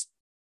regardless.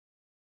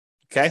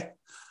 Okay.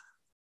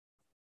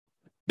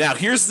 Now,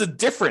 here's the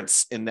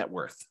difference in net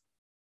worth.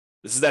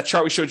 This is that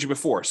chart we showed you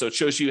before. So it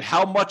shows you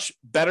how much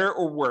better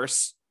or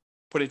worse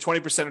putting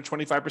 20% or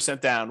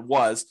 25% down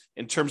was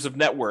in terms of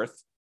net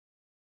worth,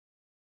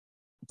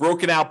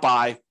 broken out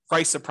by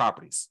price of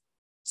properties.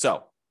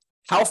 So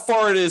how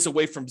far it is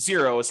away from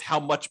zero is how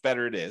much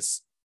better it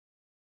is.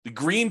 The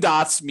green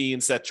dots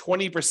means that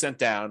 20%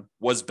 down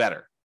was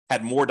better,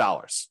 had more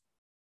dollars.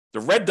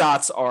 The red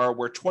dots are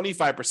where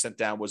 25%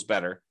 down was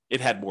better, it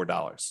had more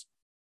dollars.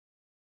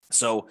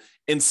 So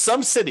in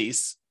some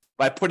cities,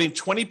 by putting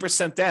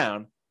 20%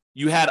 down,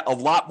 you had a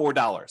lot more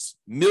dollars,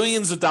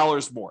 millions of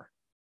dollars more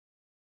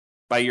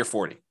by year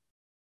 40.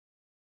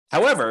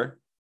 However,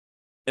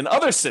 in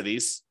other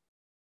cities,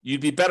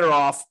 you'd be better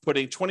off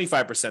putting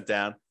 25%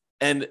 down.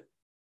 And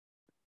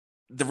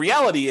the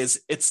reality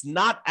is it's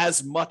not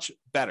as much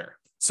better.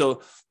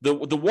 So the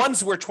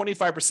ones where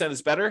 25%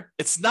 is better,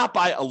 it's not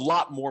by a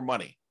lot more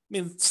money. I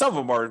mean, some of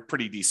them are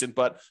pretty decent,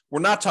 but we're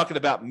not talking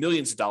about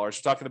millions of dollars.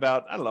 We're talking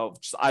about, I don't know,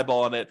 just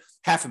eyeballing it,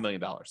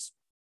 $500,000.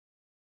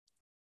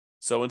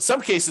 So in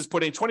some cases,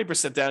 putting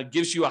 20% down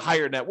gives you a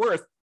higher net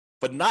worth,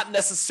 but not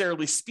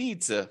necessarily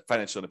speed to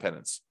financial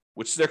independence,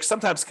 which they're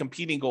sometimes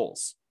competing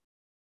goals.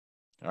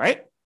 All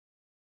right?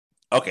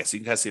 Okay, so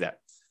you can kind of see that.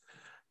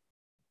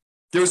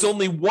 There was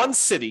only one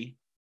city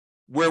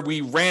where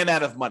we ran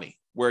out of money,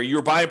 where you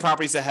were buying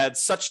properties that had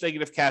such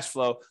negative cash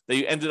flow that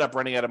you ended up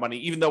running out of money,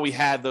 even though we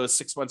had those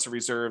 6 months of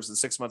reserves and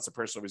 6 months of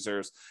personal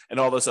reserves and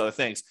all those other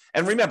things.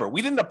 And remember,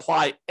 we didn't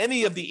apply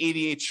any of the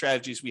 88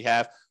 strategies we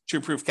have to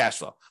improve cash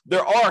flow.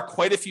 There are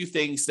quite a few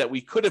things that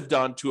we could have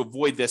done to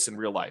avoid this in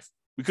real life.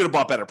 We could have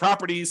bought better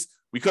properties.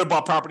 We could have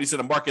bought properties in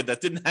a market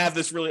that didn't have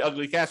this really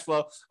ugly cash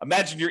flow.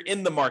 Imagine you're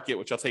in the market,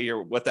 which I'll tell you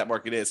what that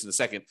market is in a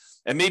second.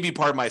 And maybe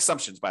part of my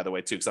assumptions, by the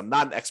way, too, because I'm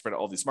not an expert at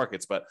all these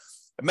markets, but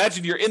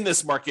imagine you're in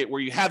this market where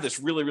you have this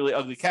really, really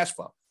ugly cash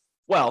flow.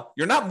 Well,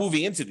 you're not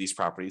moving into these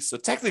properties. So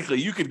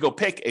technically you could go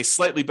pick a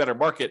slightly better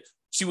market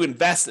to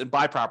invest and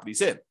buy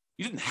properties in.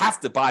 You didn't have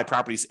to buy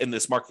properties in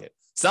this market.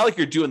 It's not like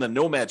you're doing the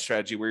nomad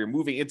strategy where you're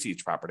moving into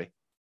each property,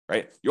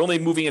 right? You're only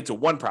moving into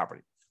one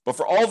property. But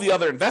for all the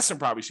other investment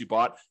properties you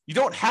bought, you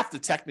don't have to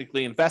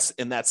technically invest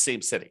in that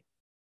same city.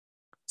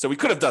 So we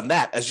could have done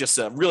that as just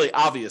a really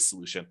obvious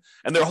solution.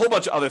 And there are a whole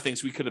bunch of other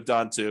things we could have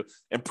done to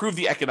improve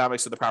the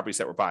economics of the properties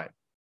that we're buying.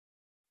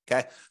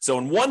 Okay. So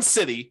in one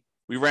city,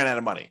 we ran out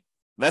of money.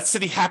 That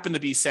city happened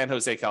to be San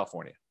Jose,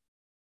 California.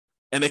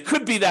 And it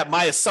could be that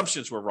my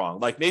assumptions were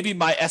wrong. Like maybe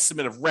my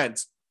estimate of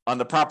rent on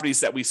the properties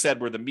that we said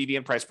were the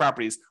median price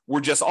properties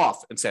were just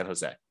off in San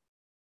Jose.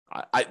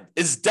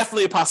 It's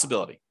definitely a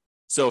possibility.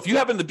 So if you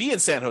happen to be in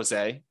San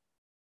Jose,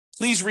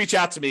 please reach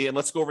out to me and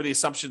let's go over the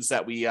assumptions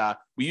that we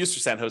used for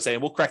San Jose,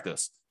 and we'll correct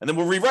those. And then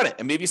we'll rerun it.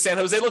 And maybe San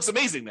Jose looks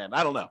amazing then.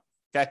 I don't know.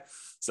 Okay.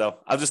 So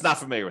I'm just not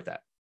familiar with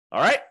that.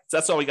 All right. So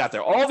that's all we got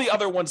there. All the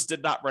other ones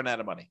did not run out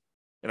of money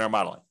in our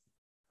modeling.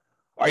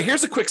 All right.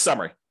 Here's a quick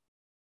summary.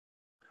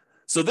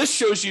 So this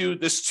shows you,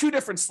 there's two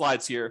different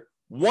slides here.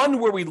 One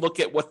where we look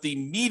at what the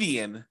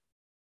median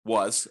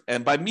was.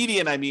 And by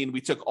median, I mean, we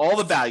took all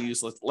the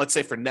values, let's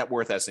say for net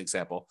worth as an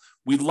example,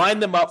 we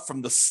lined them up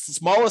from the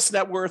smallest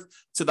net worth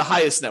to the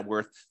highest net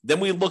worth.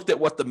 Then we looked at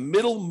what the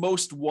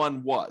middlemost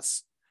one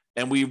was.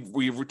 And we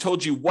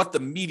told you what the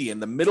median,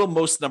 the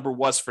middlemost number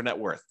was for net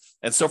worth.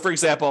 And so, for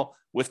example,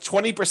 with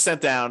 20%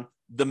 down,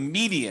 the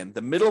median,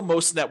 the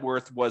middlemost net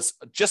worth was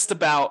just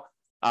about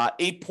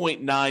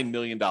 $8.9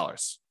 million.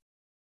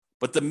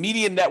 But the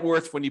median net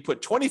worth when you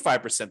put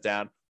 25%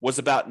 down was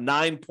about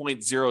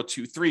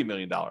 $9.023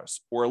 million,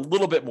 or a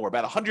little bit more,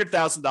 about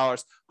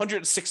 $100,000,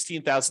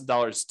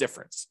 $116,000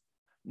 difference.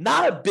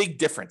 Not a big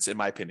difference, in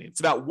my opinion. It's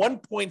about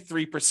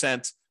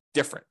 1.3%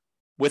 different,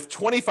 with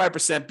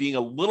 25% being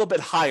a little bit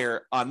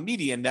higher on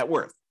median net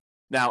worth.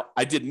 Now,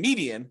 I did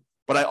median,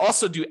 but I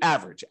also do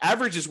average.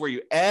 Average is where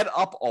you add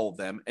up all of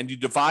them and you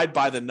divide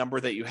by the number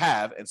that you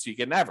have, and so you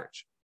get an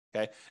average.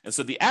 Okay, and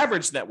so the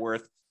average net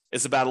worth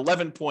is about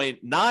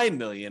 11.9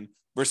 million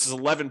versus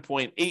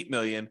 11.8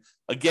 million.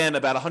 Again,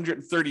 about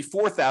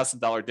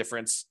 $134,000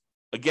 difference.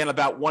 Again,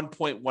 about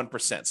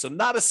 1.1%. So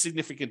not a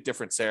significant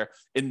difference there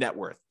in net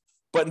worth.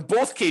 But in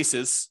both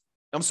cases,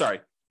 I'm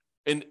sorry,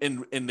 in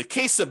the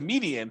case of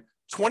median,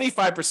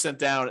 25%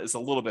 down is a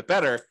little bit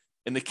better.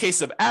 In the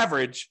case of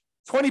average,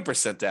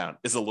 20% down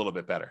is a little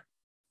bit better.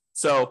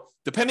 So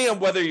depending on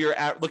whether you're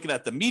looking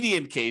at the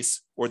median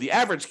case or the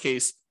average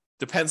case,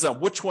 depends on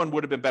which one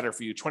would have been better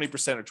for you,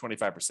 20% or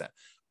 25%.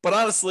 But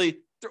honestly,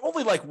 they're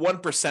only like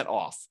 1%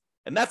 off.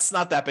 And that's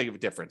not that big of a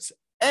difference.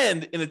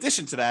 And in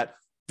addition to that,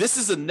 this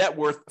is a net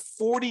worth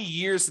 40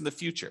 years in the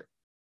future.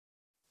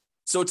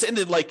 So it's in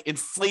like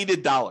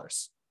inflated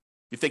dollars.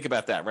 If you think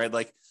about that, right?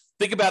 Like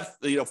think about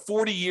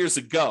 40 years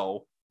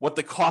ago, what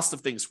the cost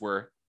of things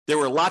were. They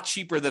were a lot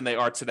cheaper than they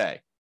are today.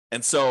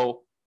 And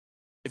so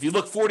if you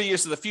look 40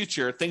 years to the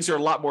future, things are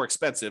a lot more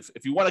expensive.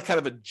 If you want to kind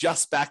of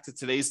adjust back to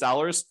today's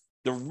dollars,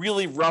 the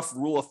really rough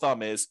rule of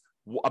thumb is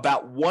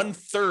about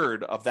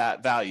 1/3 of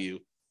that value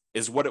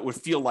is what it would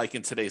feel like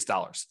in today's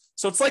dollars.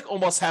 So it's like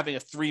almost having a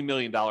 $3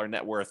 million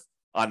net worth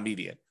on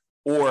median,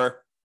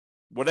 or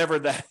whatever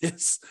that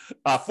is,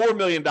 $4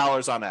 million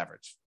on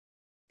average.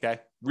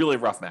 Okay. Really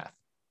rough math.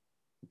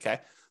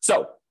 Okay.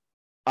 So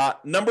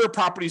number of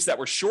properties that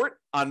were short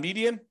on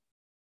median,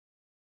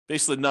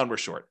 basically none were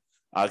short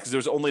because there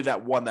was only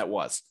that one that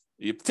was.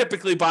 You're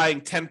typically buying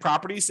 10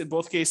 properties in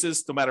both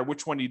cases, no matter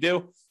which one you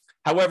do.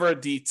 However,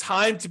 the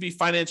time to be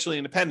financially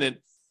independent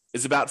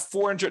is about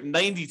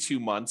 492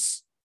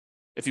 months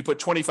if you put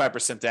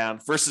 25% down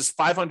versus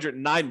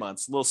 509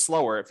 months, a little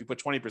slower if you put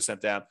 20%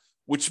 down,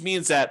 which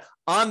means that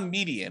on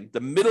median, the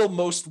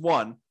middlemost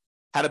one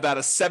had about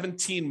a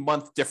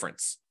 17-month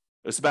difference.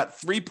 It was about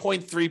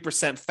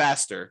 3.3%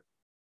 faster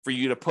for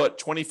you to put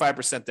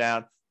 25%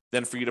 down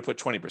than for you to put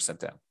 20%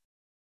 down.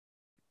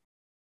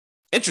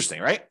 Interesting,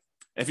 right?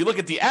 And if you look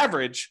at the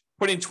average,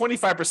 putting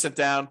 25%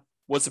 down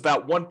was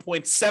about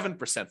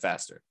 1.7%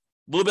 faster,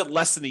 a little bit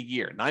less than a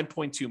year,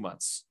 9.2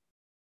 months.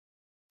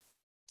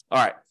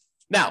 All right.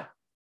 Now,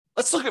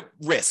 let's look at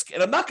risk.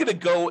 And I'm not going to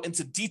go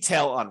into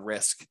detail on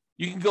risk.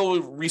 You can go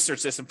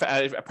research this. In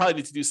fact, I probably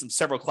need to do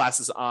several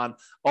classes on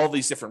all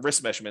these different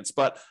risk measurements.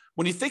 But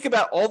when you think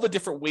about all the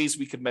different ways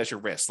we could measure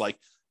risk, like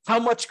how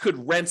much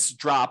could rents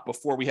drop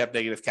before we have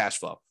negative cash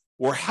flow?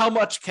 Or how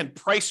much can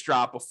price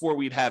drop before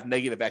we'd have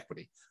negative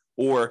equity?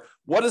 Or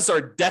what is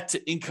our debt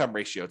to income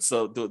ratio?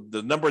 So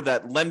the number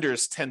that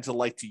lenders tend to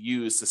like to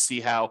use to see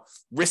how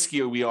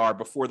risky we are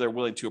before they're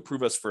willing to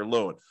approve us for a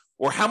loan.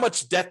 Or how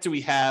much debt do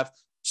we have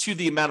to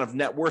the amount of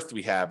net worth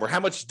we have, or how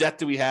much debt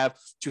do we have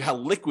to how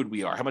liquid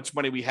we are, how much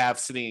money we have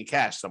sitting in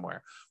cash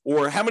somewhere,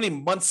 or how many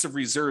months of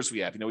reserves we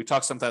have. We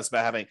talk sometimes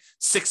about having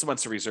 6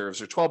 months of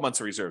reserves or 12 months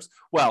of reserves.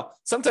 Well,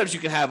 sometimes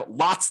you can have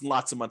lots and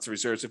lots of months of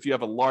reserves if you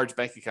have a large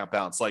bank account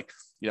balance, like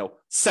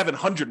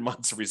 700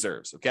 months of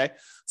reserves. Okay,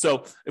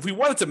 so if we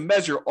wanted to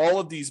measure all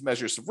of these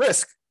measures of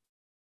risk,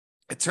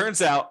 it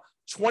turns out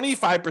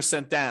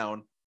 25%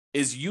 down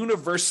is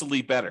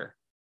universally better.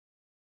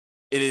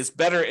 It is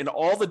better in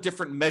all the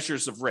different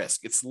measures of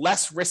risk. It's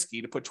less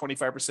risky to put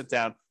 25%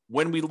 down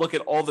when we look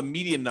at all the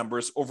median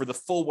numbers over the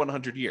full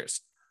 100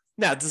 years.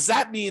 Now, does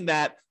that mean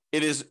that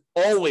it is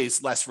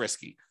always less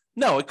risky?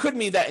 No, it could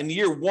mean that in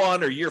year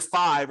 1 or year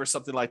 5 or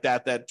something like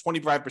that, that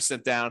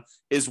 25% down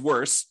is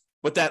worse,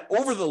 but that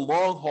over the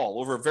long haul,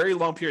 over a very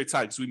long period of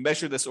time, because we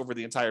measure this over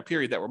the entire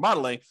period that we're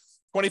modeling,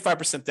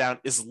 25% down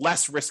is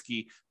less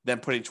risky than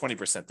putting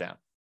 20% down.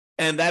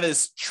 And that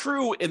is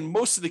true in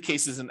most of the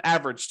cases in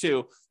average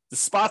too. The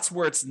spots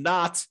where it's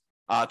not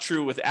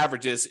true with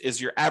averages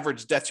is your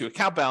average debt to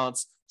account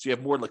balance. So you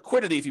have more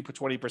liquidity if you put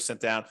 20%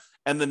 down,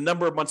 and the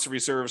number of months of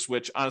reserves,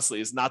 which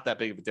honestly is not that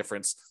big of a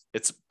difference.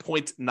 It's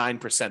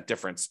 0.9%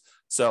 difference.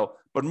 So,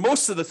 but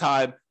most of the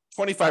time,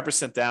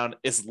 25% down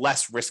is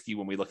less risky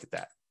when we look at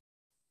that.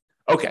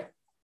 Okay.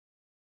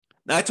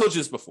 Now I told you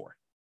this before.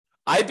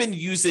 I've been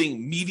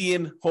using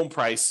median home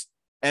price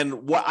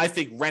and what I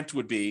think rent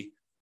would be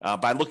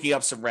by looking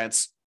up some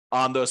rents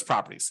on those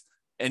properties.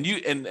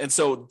 And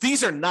so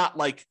these are not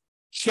like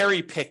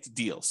cherry-picked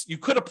deals. You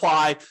could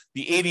apply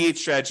the 88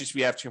 strategies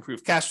we have to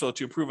improve cash flow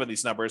to improve on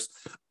these numbers.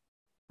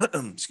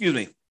 Excuse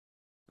me.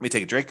 Let me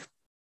take a drink.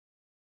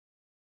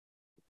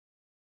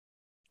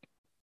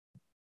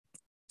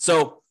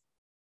 So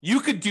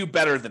you could do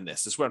better than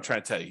this, is what I'm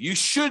trying to tell you. You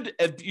should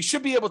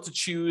be able to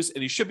choose,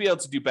 and you should be able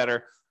to do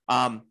better.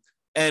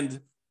 And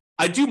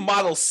I do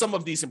model some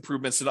of these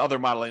improvements in other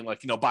modeling,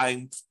 like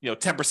buying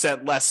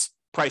 10% less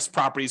priced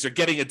properties, or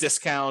getting a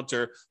discount,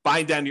 or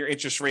buying down your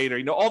interest rate,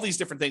 or all these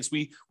different things.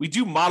 We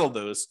do model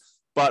those,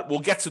 but we'll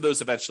get to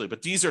those eventually.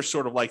 But these are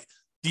sort of like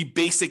the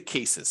basic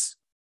cases.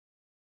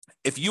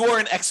 If you are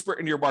an expert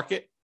in your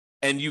market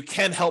and you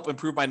can help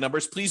improve my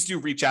numbers, please do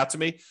reach out to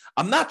me.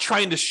 I'm not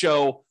trying to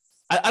show.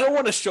 I don't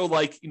want to show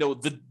like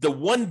the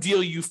one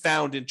deal you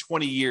found in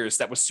 20 years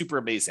that was super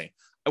amazing.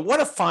 I want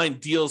to find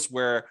deals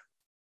where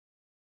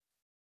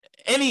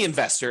any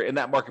investor in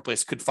that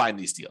marketplace could find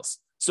these deals.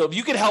 So if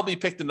you could help me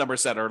pick the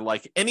numbers that are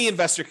like any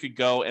investor could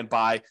go and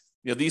buy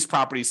these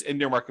properties in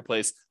your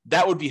marketplace,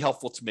 that would be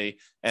helpful to me.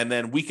 And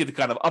then we could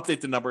kind of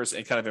update the numbers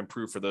and kind of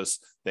improve for those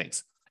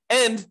things.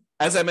 And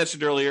as I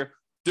mentioned earlier,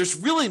 there's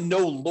really no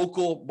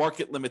local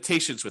market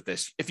limitations with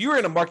this. If you were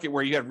in a market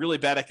where you had really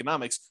bad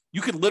economics,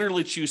 you could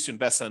literally choose to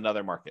invest in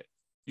another market.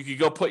 You could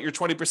go put your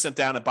 20%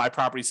 down and buy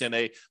properties in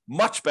a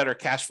much better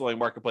cash flowing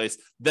marketplace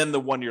than the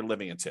one you're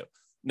living into.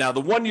 Now,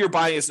 the one you're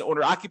buying is an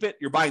owner-occupant,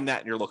 you're buying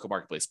that in your local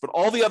marketplace. But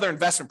all the other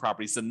investment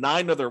properties, the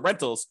 9 other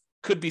rentals,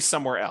 could be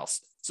somewhere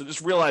else. So just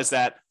realize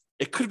that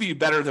it could be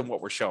better than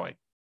what we're showing.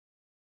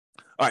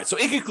 All right, so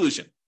in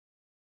conclusion,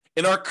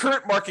 in our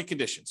current market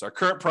conditions, our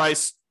current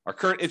price, our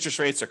current interest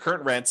rates, our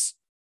current rents,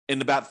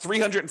 in about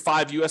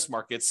 305 U.S.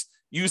 markets,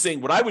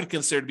 using what I would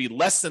consider to be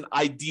less than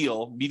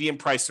ideal median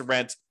price to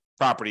rent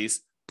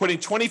properties, putting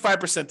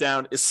 25%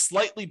 down is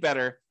slightly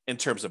better in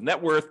terms of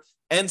net worth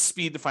and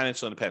speed to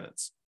financial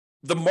independence.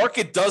 The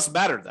market does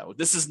matter, though.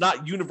 This is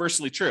not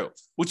universally true,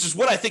 which is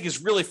what I think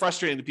is really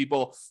frustrating to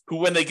people who,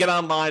 when they get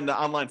online, the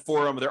online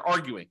forum, they're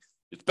arguing.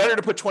 It's better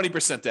to put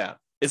 20% down.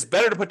 It's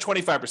better to put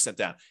 25%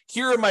 down.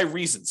 Here are my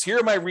reasons. Here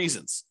are my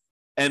reasons.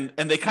 And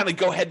they kind of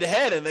go head to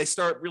head and they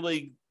start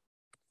really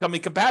becoming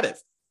combative.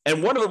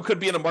 And one of them could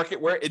be in a market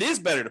where it is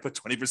better to put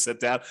 20%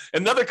 down.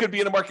 Another could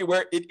be in a market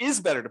where it is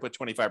better to put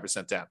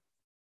 25% down.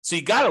 So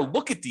you got to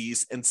look at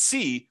these and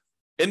see,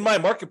 in my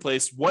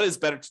marketplace, what is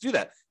better to do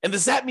that? And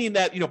does that mean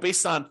that,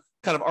 based on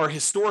kind of our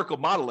historical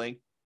modeling,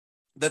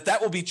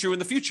 that will be true in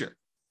the future?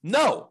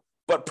 No,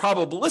 but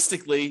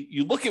probabilistically,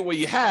 you look at what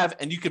you have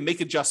and you can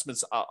make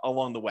adjustments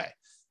along the way,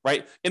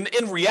 right? In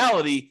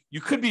reality,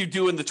 you could be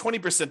doing the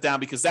 20%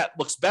 down because that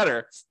looks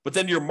better, but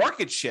then your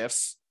market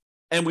shifts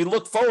and we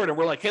look forward and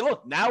we're like, hey,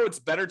 look, now it's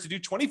better to do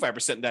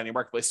 25% down your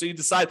marketplace. So you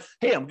decide,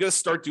 hey, I'm going to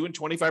start doing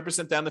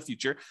 25% down in the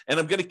future and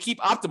I'm going to keep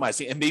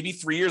optimizing. And maybe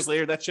 3 years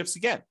later, that shifts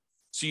again.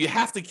 So you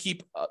have to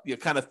keep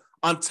kind of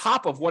on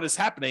top of what is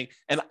happening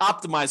and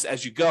optimize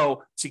as you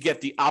go to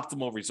get the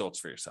optimal results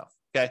for yourself.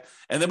 Okay.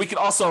 And then we can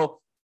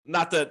also,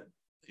 not that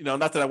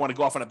I want to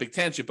go off on a big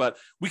tangent, but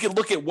we can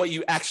look at what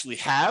you actually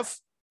have.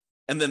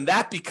 And then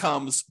that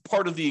becomes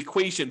part of the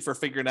equation for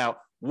figuring out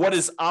what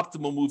is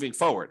optimal moving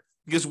forward,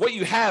 because what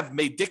you have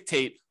may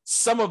dictate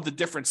some of the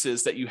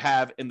differences that you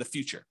have in the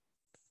future.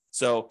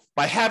 So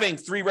by having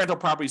 3 rental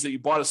properties that you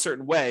bought a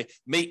certain way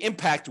may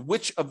impact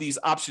which of these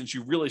options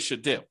you really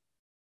should do.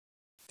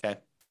 Okay.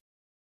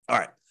 All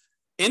right.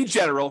 In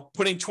general,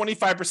 putting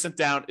 25%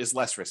 down is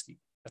less risky.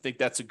 I think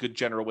that's a good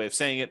general way of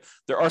saying it.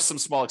 There are some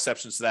small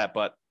exceptions to that,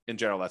 but in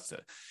general, that's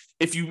it.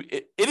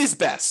 It is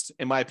best,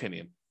 in my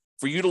opinion,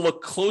 for you to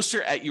look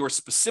closer at your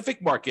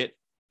specific market,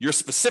 your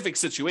specific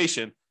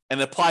situation,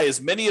 and apply as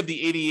many of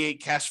the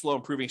 88 cash flow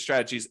improving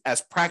strategies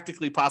as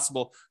practically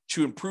possible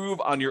to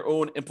improve on your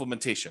own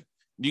implementation.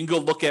 You can go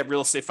look at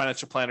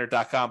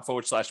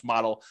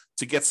realestatefinancialplanner.com/model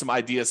to get some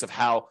ideas of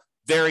how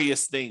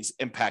various things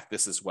impact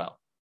this as well.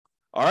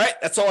 All right,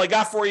 that's all I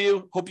got for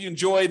you. Hope you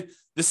enjoyed.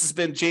 This has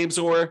been James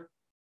Orr.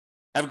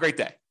 Have a great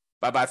day.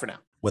 Bye-bye for now.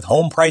 With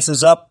home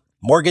prices up,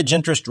 mortgage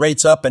interest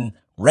rates up, and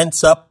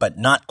rents up, but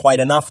not quite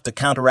enough to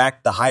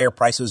counteract the higher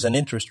prices and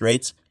interest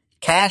rates,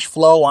 cash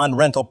flow on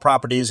rental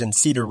properties in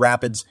Cedar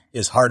Rapids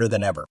is harder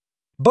than ever.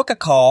 Book a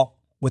call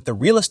with the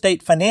Real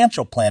Estate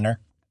Financial Planner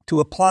to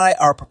apply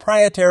our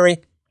proprietary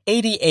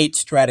 88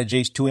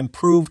 strategies to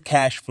improve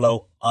cash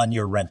flow on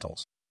your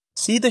rentals.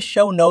 See the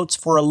show notes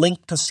for a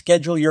link to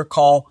schedule your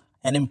call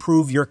and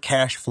improve your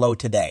cash flow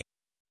today.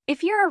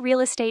 If you're a real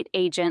estate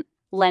agent,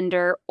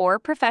 lender, or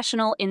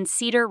professional in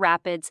Cedar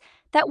Rapids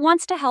that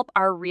wants to help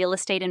our real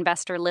estate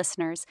investor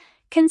listeners,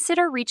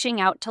 consider reaching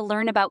out to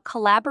learn about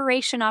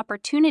collaboration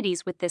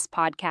opportunities with this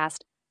podcast.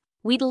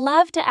 We'd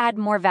love to add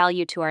more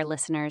value to our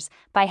listeners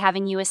by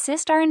having you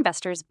assist our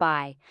investors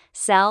buy,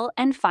 sell,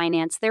 and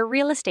finance their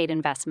real estate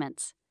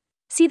investments.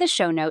 See the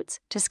show notes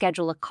to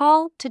schedule a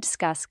call to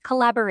discuss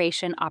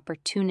collaboration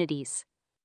opportunities.